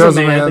 He was He a was a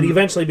man, man. but he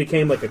eventually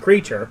became like a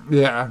creature.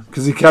 Yeah,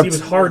 because he 'Cause kept. he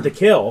was hard to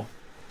kill.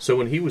 So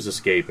when he was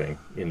escaping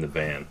in the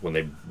van, when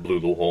they blew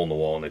the hole in the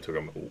wall and they took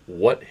him,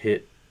 what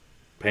hit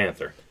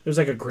Panther? It was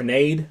like a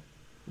grenade.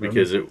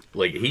 Because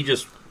he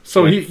just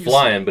So went he-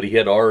 flying, but he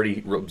had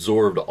already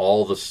absorbed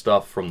all the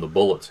stuff from the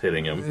bullets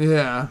hitting him.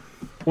 Yeah.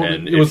 Well,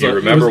 And it if was you a,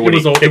 remember it when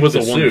was, he it kicked was a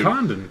the suit.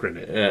 Wakandan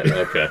grenade.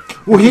 Okay.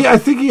 Well, I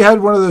think he had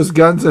one of those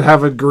guns that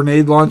have a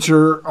grenade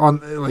launcher on,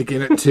 like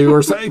in it too,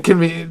 or something. It can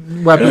be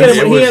weapons. He hit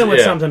him, It was- with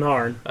yeah. something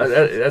hard.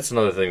 That's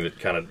another thing that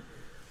kind of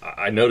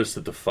I noticed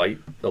that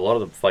a lot of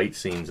the fight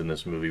scenes in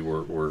this movie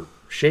were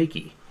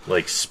shaky,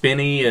 like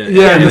spinny, and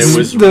it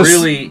was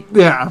really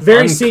yeah.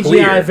 Very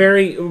unclear. CGI,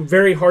 very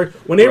very hard.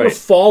 When they were Right.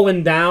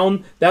 falling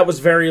down, that was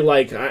very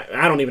like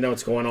I don't even know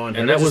what's going on. Here.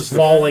 And They're that just was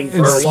falling It's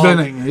for a long.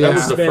 spinning. Yeah. That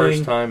was the Spinning.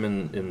 first time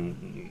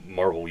in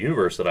Marvel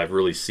Universe that I've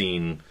really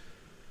seen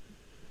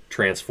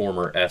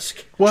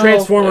Transformer-esque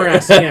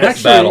Transformer-esque, yes.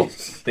 Actually, battle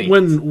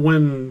scenes.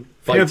 when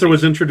Fight Panther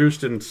was scene.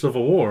 introduced in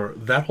Civil War,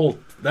 that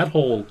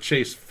whole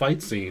chase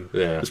fight scene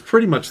Yeah. is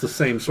pretty much the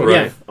same sort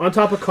Yeah, of. on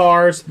top of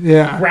cars,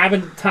 Yeah.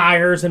 grabbing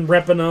tires and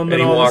ripping them, And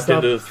and he all that walked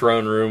stuff. into the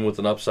throne room with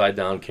an upside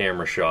down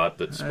camera shot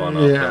that spun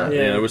up. Yeah.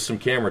 Yeah. There was some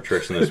camera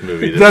tricks in this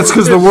movie. That's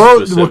because the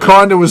world, specific.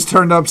 Wakanda was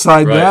turned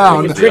upside Right.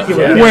 down. It was tricky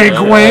with Yeah. Wink,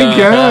 wink,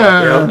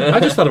 yeah. I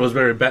just thought it was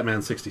very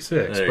Batman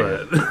 '66, There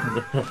you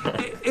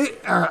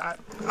but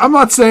I'm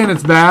not saying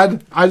it's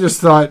bad. I just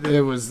thought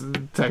it was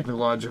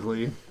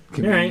technologically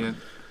convenient.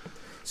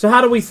 So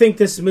how do we think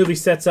this movie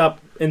sets up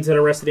into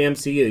the rest of the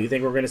MCU? You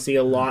think we're going to see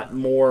a lot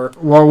more?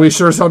 Well, we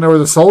sure as hell know where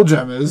the Soul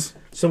Gem is.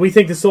 So we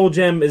think the Soul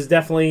Gem is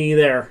definitely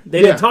there.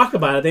 They didn't talk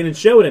about it. They didn't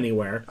show it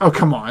anywhere. Oh,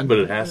 come on. But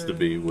it has to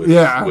be with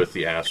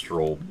the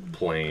astral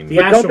plane. The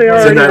Don't astral they plane.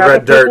 already that have a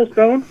red dirt. purple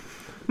stone?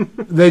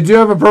 They do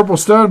have a purple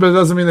stone, but it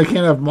doesn't mean they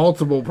can't have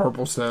multiple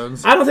purple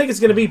stones. I don't think it's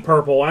going to be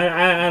purple.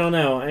 I don't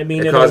know. I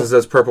mean, It it'll- causes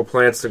those purple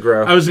plants to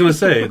grow. I was going to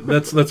say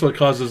that's what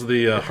causes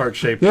the heart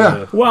shaped.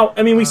 Yeah. Well,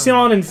 I mean, we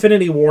saw in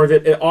Infinity War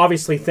that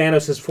obviously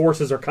Thanos'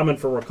 forces are coming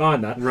for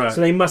Wakanda, Right. so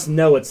they must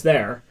know it's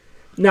there.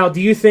 Now,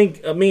 do you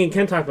think, me and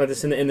Ken talked about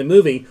this in the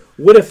movie,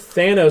 what if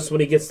Thanos,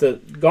 when he gets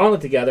the gauntlet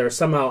together, is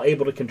somehow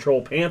able to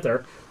control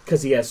Panther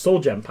because he has soul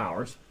gem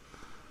powers?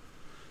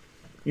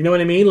 You know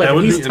what I mean? Like,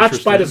 if he's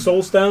touched by the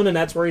Soul Stone and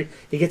that's where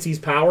he gets these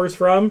powers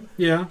from,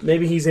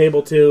 maybe he's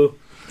able to...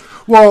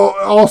 Well,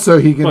 also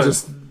he can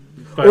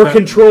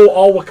control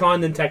all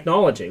Wakandan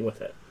technology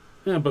with it.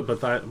 Yeah, but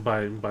by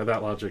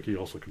that logic, he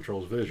also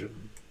controls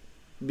Vision.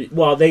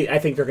 Well, I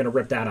think they're going to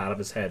rip that out of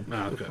his head.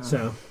 Okay.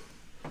 So...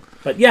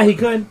 But yeah, he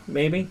could.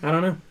 Maybe. I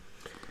don't know.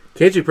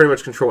 Can't you pretty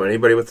much control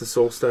anybody with the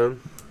Soul Stone?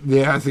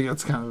 Yeah, I think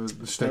that's kind of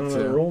the shtick, I don't know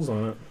too. the rules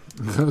on it.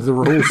 The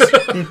rules.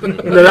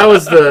 No, that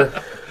was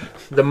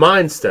the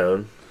Mind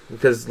Stone,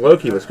 because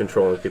Loki was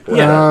controlling people.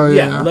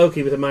 Yeah,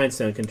 Loki with the Mind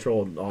Stone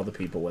controlled all the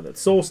people with it.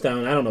 Soul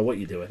Stone, I don't know what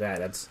you do with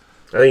that. I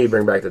think you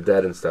bring back the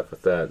dead and stuff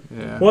with that.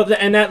 Yeah. Well,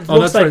 and that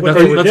looks like what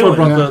they were doing.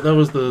 That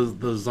was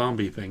the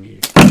zombie thingy.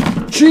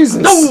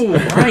 Jesus! No!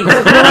 Right.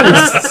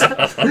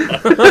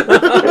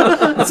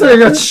 So I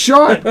got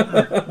shot.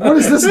 What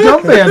is this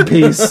gum band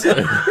piece?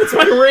 It's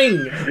my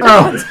ring.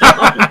 Oh.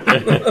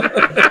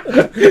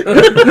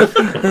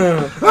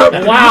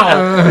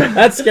 Wow.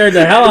 That scared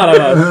the hell out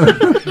of us.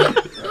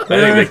 I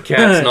think the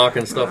cat's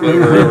knocking stuff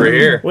over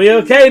here. We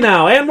okay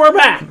now, and we're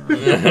back.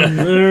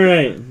 All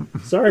right.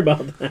 Sorry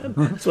about that.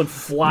 That's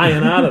what's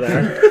flying out of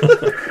there.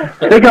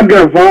 I think I'm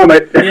going to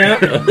vomit. Yeah.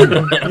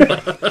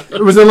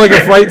 Was there like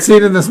a fight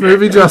scene in this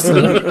movie,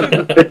 Justin?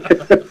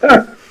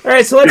 All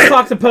right, so let's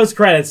talk the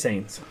post-credit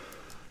scenes.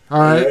 All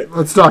right,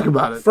 let's talk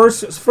about it.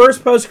 First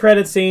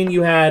post-credit scene,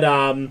 you had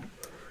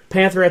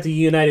Panther at the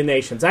United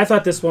Nations. I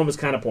thought this one was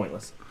kind of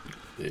pointless.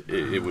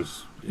 It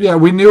was... Yeah,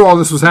 we knew all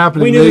this was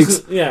happening. We knew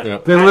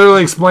they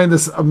literally explained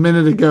this a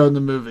minute ago in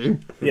the movie.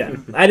 Yeah,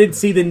 I didn't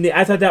see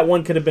I thought that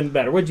one could have been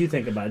better. What did you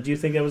think about it? Do you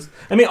think it was?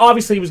 I mean,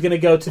 obviously he was going to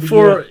go to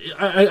the.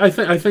 I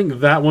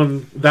think that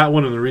one,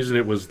 and the reason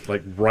it was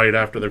like right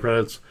after the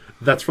credits,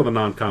 that's for the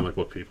non-comic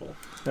book people.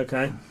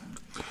 Okay.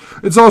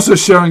 It's also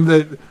showing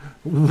that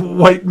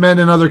white men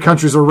in other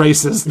countries are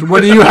racist. What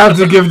do you have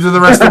to give to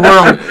the rest of the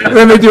world? And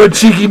then they do a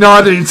cheeky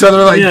nod to each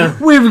other, like,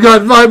 we've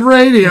got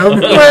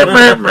vibranium.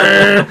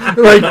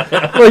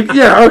 like,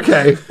 yeah,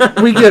 okay,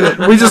 we get it.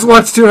 We just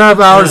watched 2.5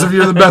 hours of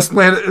you're the best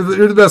planet.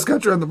 You're the best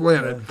country on the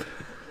planet.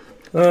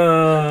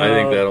 I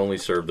think that only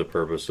served the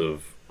purpose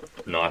of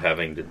not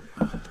having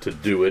to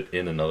do it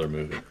in another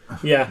movie.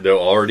 Yeah, they'll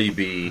already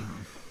be.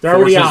 They're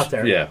already out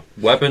there. Yeah,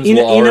 weapons will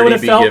already know what it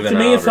be felt given to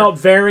me. out. It felt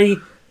very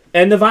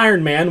end of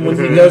Iron Man when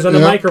he goes on the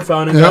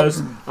microphone and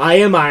goes, "I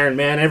am Iron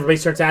Man." Everybody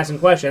starts asking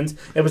questions.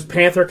 It was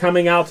Panther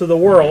coming out to the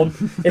world.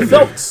 It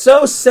felt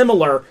so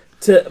similar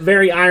to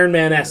very Iron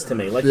Man-esque to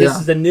me. Like this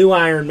is the new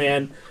Iron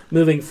Man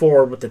moving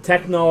forward with the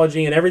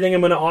technology and everything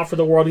I'm going to offer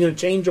the world. I'm going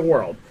to change the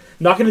world.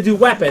 Not going to do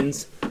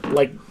weapons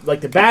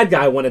like the bad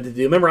guy wanted to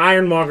do. Remember,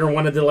 Ironmonger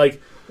wanted to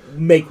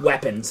make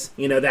weapons.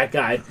 You know that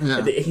guy.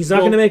 Yeah. He's not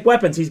going to make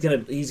weapons. He's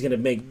gonna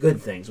make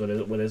good things with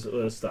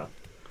his stuff.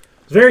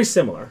 It's very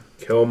similar.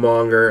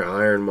 Killmonger,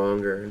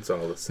 Ironmonger, it's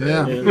all the same.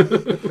 Yeah.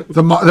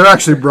 They're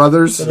actually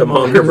brothers. The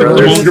Monger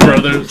brothers. The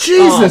Monger brothers.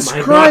 Jesus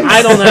Christ! God,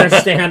 I don't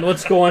understand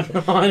what's going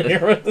on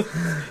here with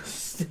this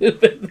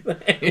stupid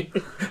thing.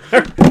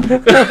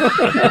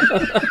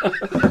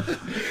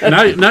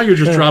 now you're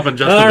just dropping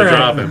Justin to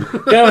drop him.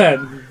 Go ahead.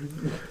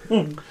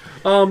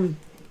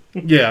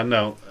 Yeah,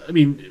 no. I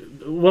mean,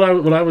 what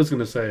I was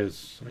going to say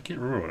is I can't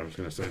remember what I was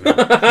going to say now.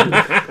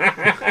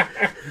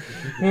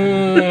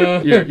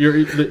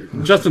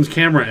 Justin's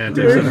camera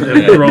antics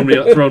have thrown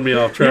me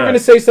off track. You were going to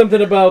say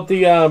something about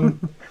the I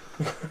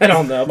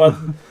don't know about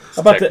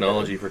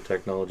technology for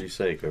technology's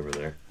sake over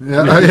there.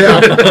 Yeah.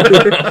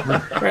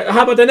 Right,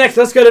 how about the next?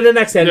 Let's go to the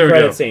next end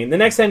credit scene. The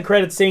next end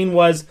credit scene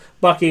was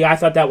Bucky. I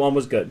thought that one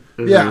was good.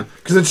 Mm-hmm. Yeah,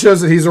 because it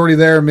shows that he's already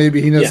there. Maybe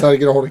he knows how to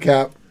get a hold of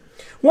Cap.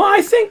 Well,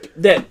 I think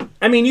that,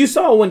 you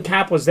saw when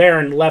Cap was there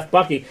and left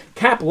Bucky.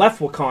 Cap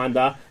left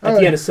Wakanda at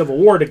the end of Civil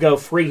War to go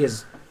free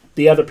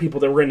the other people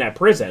that were in that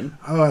prison.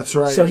 Oh, that's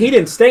right. So he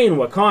didn't stay in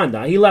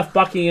Wakanda. He left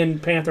Bucky in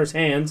Panther's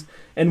hands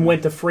and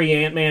went to free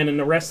Ant-Man and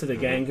the rest of the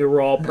gang who were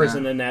all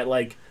prisoned in that,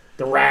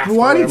 the raft. Well,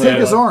 why did he take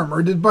his arm?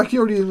 Or did Bucky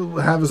already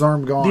have his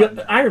arm gone?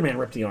 The Iron Man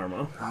ripped the arm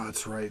off. Oh,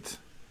 that's right.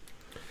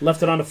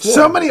 Left it on the floor.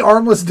 So many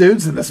armless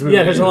dudes in this movie.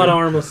 Yeah, there's a lot of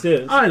armless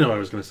dudes. I know what I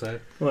was going to say.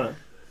 What?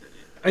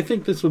 I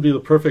think this would be the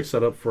perfect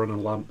setup for an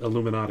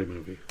Illuminati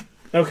movie.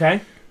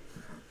 Okay.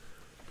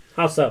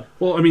 How so?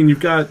 Well, I mean,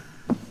 you've got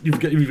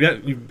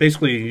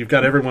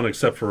everyone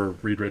except for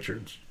Reed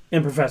Richards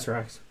And Professor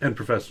X. and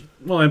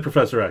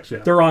Professor X. Yeah,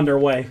 They're on their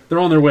way. they're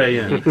on their way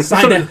in. If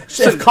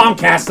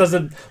Comcast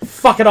doesn't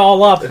fuck it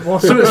all up.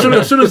 As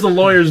soon as the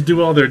lawyers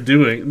do all their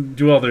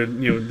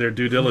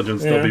due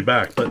diligence, they'll be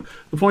back. But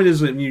the point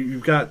is that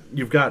you've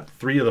got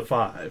 3 of the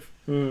 5,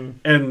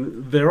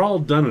 and they're all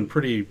done in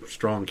pretty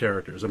strong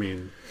characters. I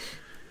mean,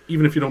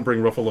 even if you don't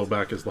bring Ruffalo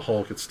back as the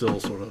Hulk, it's still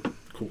sort of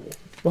cool.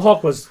 The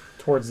Hulk was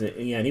towards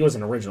the end. He was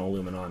an original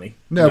Illuminati.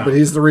 No, but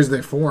he's the reason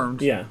they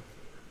formed. Yeah.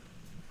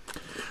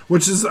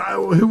 Which is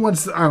who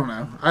wants? I don't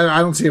know. I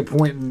don't see a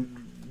point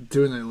in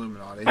doing the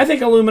Illuminati. I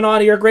think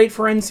Illuminati are great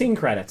for end scene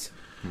credits.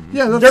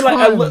 Yeah, that's They're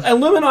like fine.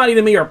 Illuminati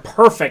to me are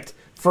perfect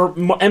for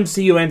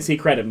MCU NC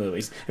credit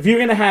movies. If you're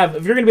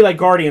gonna be like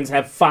Guardians,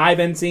 have 5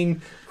 NC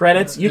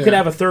credits, you could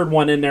have a third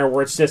one in there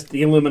where it's just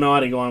the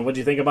Illuminati going, "What'd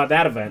you think about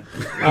that event?"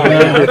 Oh,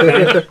 yeah,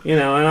 okay. You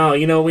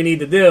know what we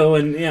need to do,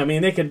 and I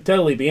mean they could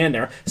totally be in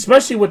there,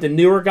 especially with the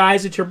newer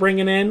guys that you're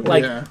bringing in,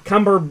 like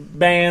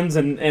Cumberbands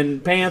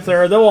and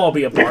Panther. They'll all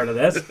be a part of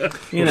this.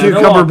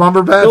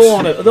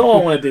 Bumberbatch. They'll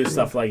all want to do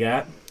stuff like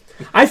that.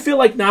 I feel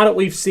like now that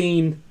we've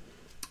seen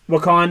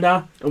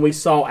Wakanda and we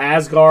saw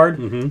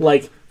Asgard,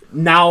 like.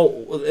 Now,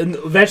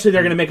 eventually,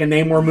 they're going to make a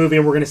Namor movie,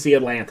 and we're going to see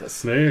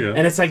Atlantis. There you go.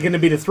 And it's like going to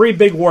be the 3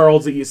 big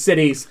worlds,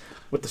 cities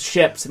with the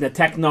ships and the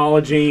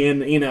technology,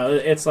 and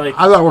it's like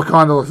I thought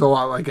Wakanda looked a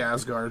lot like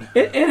Asgard.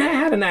 it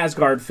had an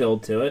Asgard feel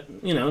to it.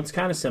 It's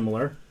kind of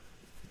similar.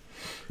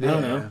 I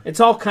don't know. It's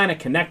all kind of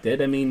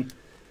connected. I mean,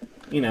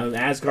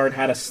 Asgard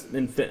had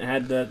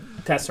the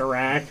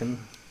Tesseract, and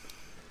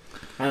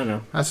I don't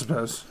know. I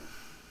suppose.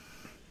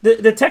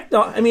 The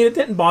techno. I mean, it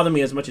didn't bother me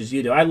as much as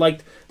you do. I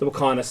liked the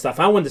Wakanda stuff.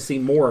 I wanted to see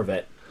more of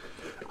it.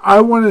 I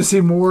wanted to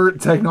see more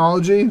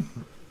technology.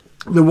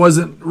 There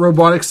wasn't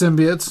robotic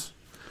symbiotes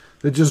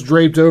that just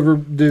draped over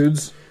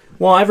dudes.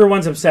 Well,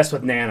 everyone's obsessed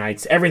with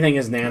nanites. Everything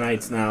is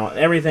nanites now.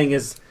 Everything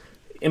is.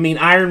 I mean,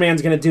 Iron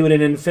Man's going to do it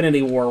in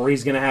Infinity War, where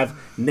he's going to have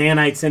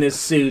nanites in his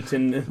suit,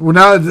 and well,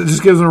 now it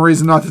just gives them a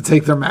reason not to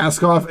take their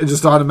mask off. It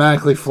just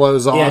automatically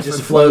flows off. Yeah, it just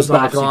and flows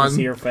back off so you on. can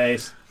see your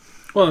face.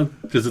 Well,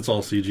 because it's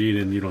all CG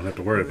and you don't have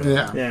to worry about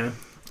it. Yeah.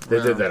 They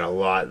did that a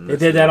lot. They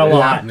did that a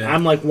lot. Yeah.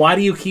 I'm like, why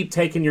do you keep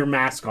taking your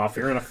mask off?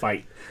 You're in a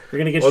fight. You're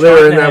going to get shot they were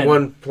in in the that head.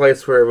 one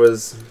place where it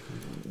was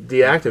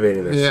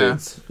deactivating their Yeah.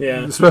 suits.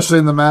 Yeah. Especially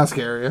in the mask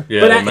area.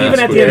 Yeah, But the even mask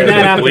at would the end of be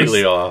that,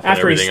 completely off, and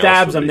after he everything else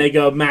stabs would them, be- they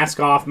go mask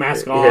off,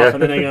 Yeah.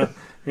 and then they go,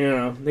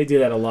 they do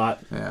that a lot.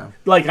 Yeah.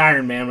 Like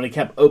Iron Man when he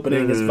kept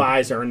opening his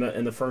visor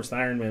in the first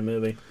Iron Man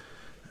movie.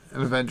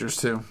 And Avengers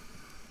too.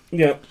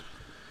 Yeah.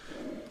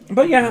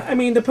 But yeah, I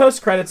mean, the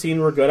post-credit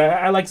scene were good.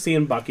 I like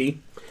seeing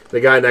Bucky. The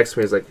guy next to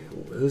me is like,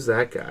 "Who's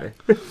that guy?"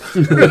 If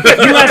you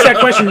ask that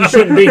question, you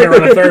shouldn't be here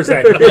on a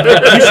Thursday.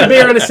 You should be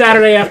here on a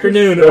Saturday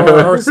afternoon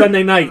or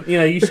Sunday night.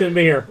 You shouldn't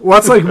be here. Well,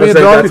 that's like me I and was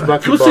like, Dog. "That's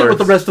Bucky Go see what the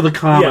Barnes." rest of the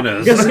common Yeah,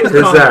 is. go see the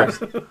Who's Converse.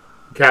 that?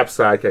 Cap's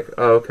sidekick.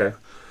 Oh, okay.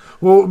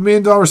 Well, me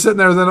and Don were sitting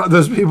there, then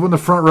those people in the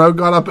front row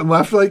got up and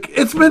left. Like,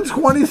 it's been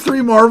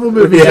 23 Marvel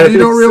movies, and you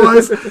don't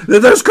realize that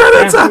there's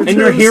credits after. And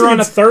you're here on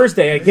a scenes.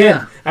 Thursday again.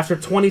 Yeah. After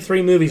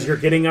 23 movies, you're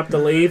getting up to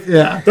leave.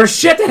 Yeah. There's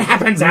shit that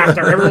happens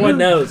after. Everyone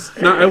knows.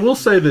 Now, I will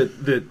say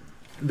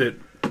that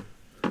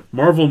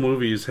Marvel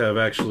movies have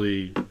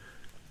actually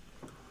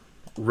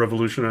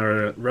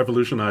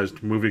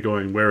revolutionized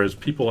movie-going, whereas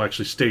people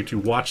actually stay to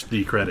watch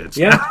the credits.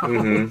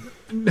 Yeah.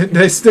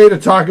 They stay to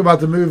talk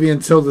about the movie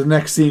until the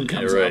next scene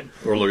comes Yeah, up. right.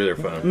 Or look at their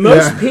phone.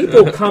 Most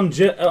people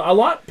a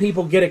lot of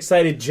people get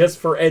excited just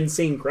for end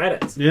scene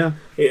credits. Yeah.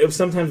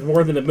 Sometimes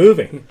more than the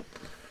movie.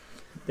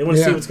 They want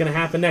to see Yeah. what's going to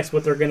happen next,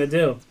 what they're going to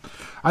do.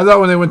 I thought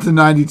when they went to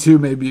 92,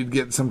 maybe you'd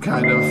get some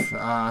kind of.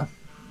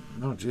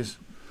 Oh, jeez.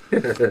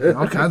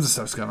 All kinds of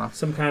stuff's going on.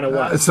 Some kind of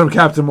what? Some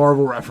Captain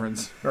Marvel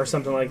reference. Or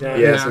something like that.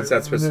 Yeah, Yeah. since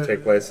that's supposed to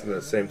take place at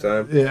the same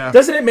time. Yeah.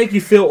 Doesn't it make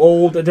you feel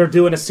old that they're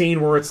doing a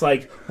scene where it's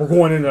like, we're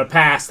going into the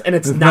past, and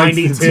it's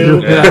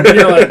 92? 92. And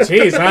you're like,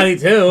 geez,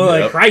 92?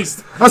 Like,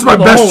 Christ. That's my I'm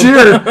best old.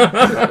 year.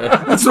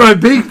 That's what I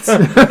peaked.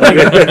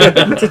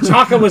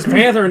 T'Chaka was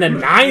Panther in the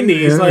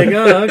 90s. Like,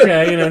 oh,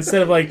 okay.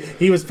 Instead of like,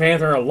 he was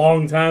Panther a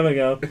long time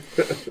ago.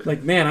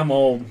 Like, man, I'm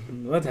old.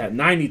 What's that?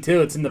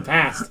 92, it's in the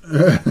past.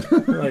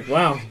 Like,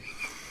 wow.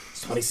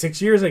 It's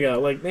 26 years ago.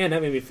 Like, man,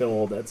 that made me feel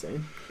old, that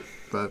scene.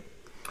 But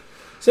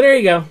So there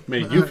you go.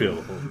 Made you feel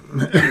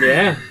old.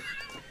 Yeah.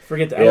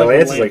 Forget that. Yeah, I like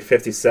Lance when is like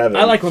 57.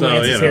 I like when So,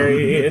 Lance you is know.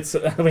 here. It's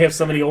we have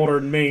somebody older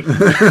than me.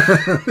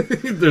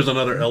 There's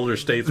another elder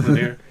statesman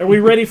here. Are we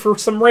ready for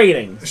some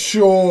ratings?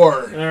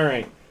 sure. All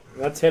right.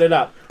 Let's hit it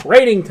up.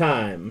 Rating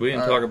time. We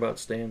didn't talk about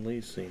Stan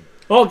Lee's scene.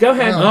 Oh, go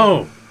ahead.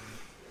 Oh,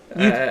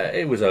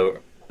 It was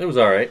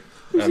all right.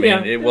 I mean, Yeah,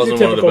 it it was wasn't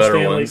your one of the typical better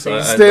Stan Lee ones.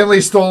 scene.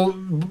 Stanley stole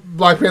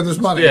Black Panther's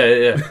money.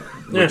 Yeah.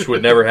 Which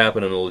would never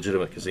happen in a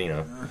legitimate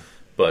casino.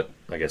 But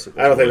I guess it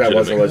was I don't think that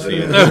was a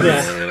legitimate legitimate.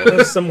 Yeah. It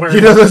was somewhere. You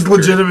know those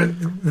legitimate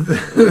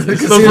those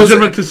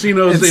legitimate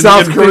casinos in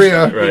South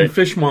Korea. in Right.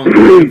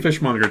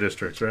 fishmonger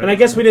districts, right? And I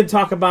guess we didn't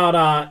talk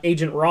about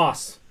Agent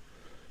Ross,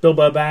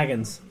 Bilbo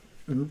Baggins.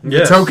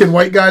 Yes. Token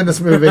white guy in this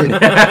movie.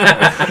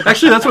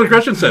 Actually, that's what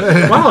Gretchen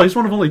said. Wow, he's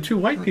one of only 2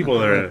 white people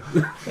there.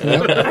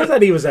 I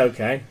thought he was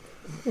okay.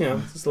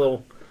 Just a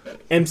little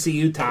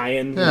MCU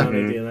tie-in. Yeah.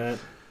 They do that.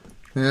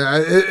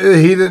 Yeah,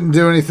 he didn't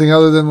do anything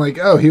other than like,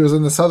 oh, he was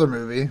in this other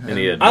movie. And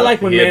he had, I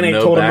like when he had Mayne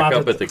no told him not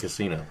backup to- at the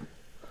casino.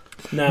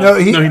 No,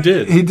 he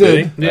did. He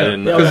did. Did he? I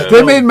didn't know Yeah. that.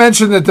 They made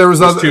mention that there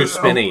was It was other too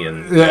spinny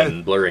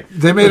and blurry.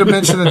 They made a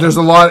mention that there's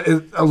a lot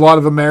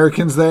of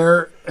Americans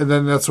there, and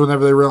then that's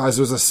whenever they realized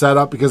it was a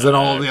setup because then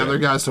all the okay. other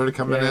guys started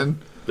coming in.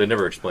 They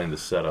never explained the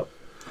setup.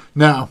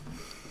 No,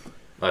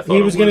 I thought He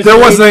it was gonna there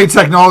trade- wasn't any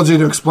technology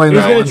to explain He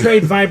was that going one. to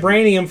trade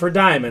vibranium for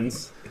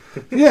diamonds.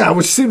 Yeah,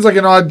 which seems like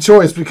an odd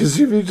choice because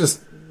if you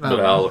just But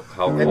how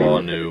Claw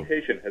knew.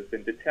 Precipitation has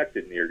been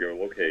detected near your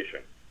location.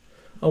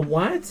 A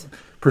what?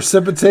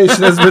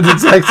 Precipitation has been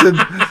detected.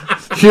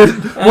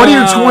 One of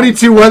your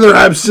 22 weather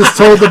apps just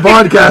told the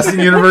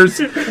podcasting universe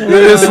that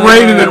it's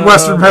raining in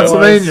Western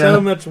Pennsylvania. So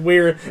much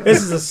weird.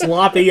 This is a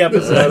sloppy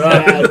episode.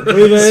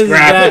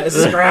 Scrap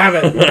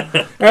it.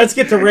 All right, let's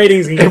get to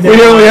ratings. And If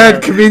we only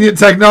had convenient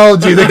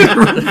technology that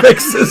could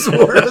fix this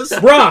for us.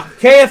 Brock,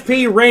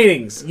 KFP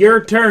ratings.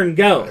 Your turn.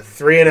 Go.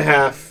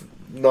 3.5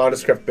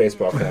 nondescript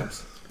baseball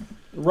caps.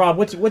 Rob,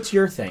 what's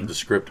your thing? The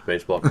script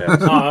baseball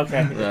caps. Oh, okay.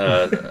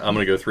 I'm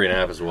going to go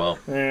 3.5 as well.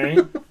 All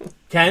right.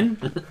 Ken?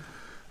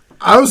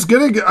 I'm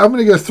gonna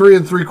go 3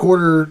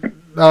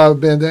 3/4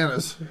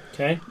 bandanas.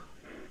 Okay.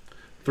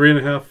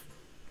 3.5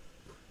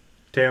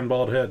 tan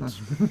bald heads.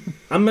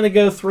 I'm going to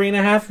go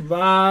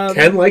 3.5.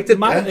 Ken liked it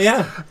best.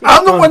 Yeah.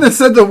 I'm the one that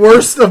said the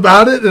worst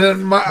about it.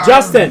 And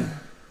Justin.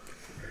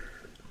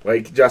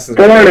 Like Justin's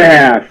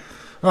 4.5.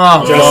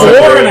 Oh,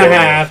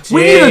 4.5.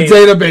 we need a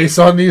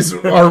database on these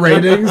our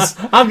ratings.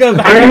 I'll go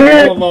back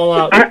and pull them all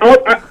up.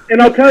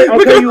 I'll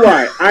tell you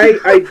why.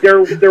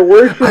 There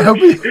were some.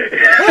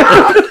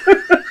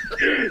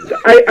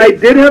 I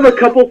did have a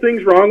couple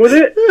things wrong with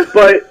it,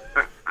 but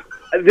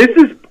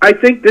I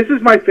think this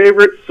is my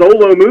favorite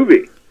solo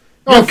movie.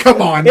 Oh,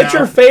 come on! It's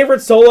your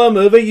favorite solo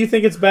movie? You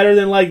think it's better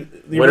than like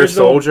the Winter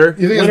original Soldier?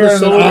 You think Winter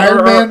it's better Soldier than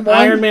Iron Man 1?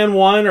 Iron Man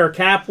 1 or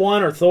Cap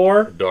 1 or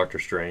Thor? Doctor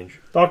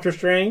Strange. Doctor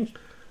Strange?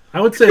 I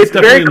would say It's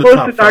definitely very in the close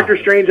top to Doctor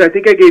 5. Strange. I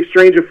think I gave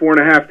Strange a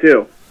 4.5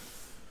 too.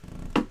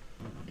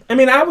 I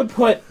mean, I would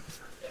put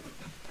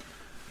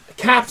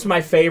Cap's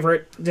my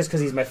favorite just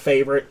because he's my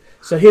favorite.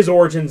 So his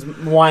origin's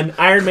 1.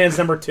 Iron Man's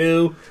number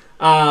 2.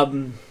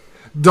 Don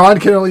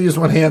can only use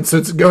one hand, so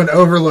it's going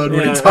overload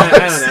when he talks.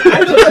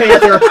 I don't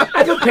know.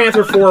 I put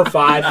Panther 4 or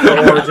 5 for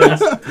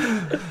origins.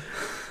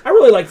 I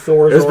really like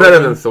Thor's. It's better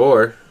than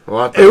Thor. A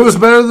lot better. It was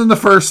better than the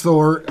first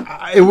Thor.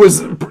 It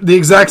was the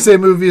exact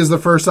same movie as the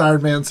first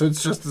Iron Man, so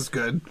it's just as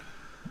good.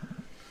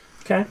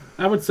 Okay.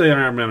 I would say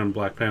Iron Man and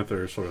Black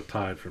Panther are sort of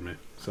tied for me.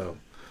 So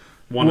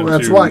one Well, and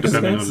that's 2, why, because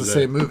depending it's on the the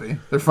same movie.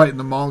 They're fighting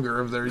the monger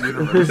of their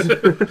universe.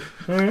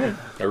 I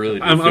really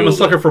do I'm feel a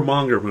sucker that- for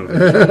manga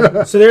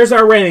movies. So there's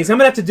our ratings. I'm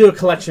gonna have to do a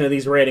collection of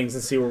these ratings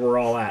and see where we're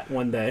all at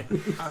one day.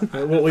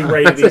 What we I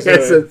rated think these. I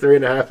said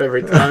 3.5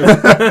 every time.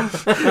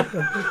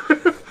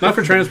 Not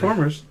for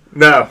Transformers.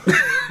 No.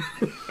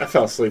 I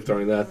fell asleep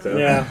during that, though.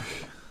 Yeah.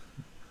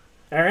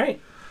 All right.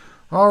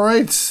 All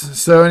right.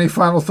 So, any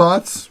final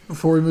thoughts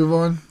before we move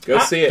on? Go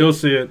see it. Go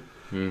see it.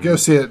 Go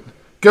see it.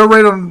 Go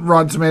rate on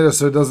Rotten Tomatoes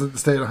so it doesn't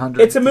stay at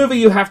 100. It's a movie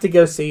you have to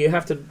go see. You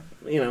have to,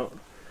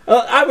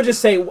 I would just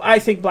say I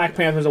think Black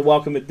Panther is a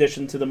welcome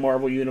addition to the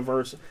Marvel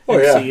Universe. Oh,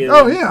 yeah. MCU.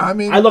 Oh, yeah. I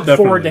mean, I look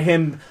Definitely. forward to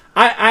him.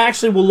 I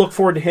actually will look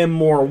forward to him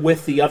more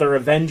with the other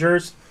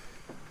Avengers,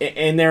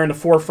 and they're in the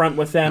forefront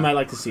with them. I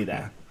like to see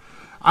that.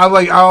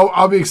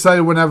 I'll be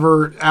excited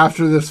whenever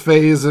after this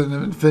phase in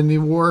Infinity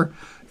War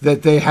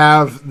that they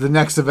have the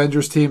next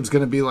Avengers team is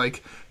going to be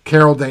like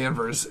Carol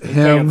Danvers,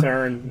 him,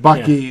 Panther and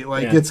Bucky.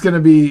 It's going to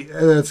be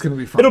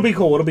fun. It'll be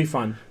cool. It'll be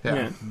fun.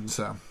 Yeah.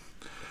 So,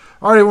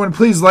 all right, everyone,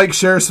 please like,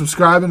 share,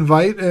 subscribe,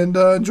 invite, and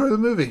enjoy the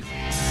movie.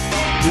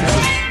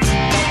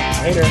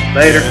 Later.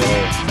 Later.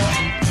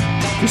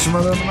 Kiss your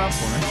mother on the mouth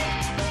for me.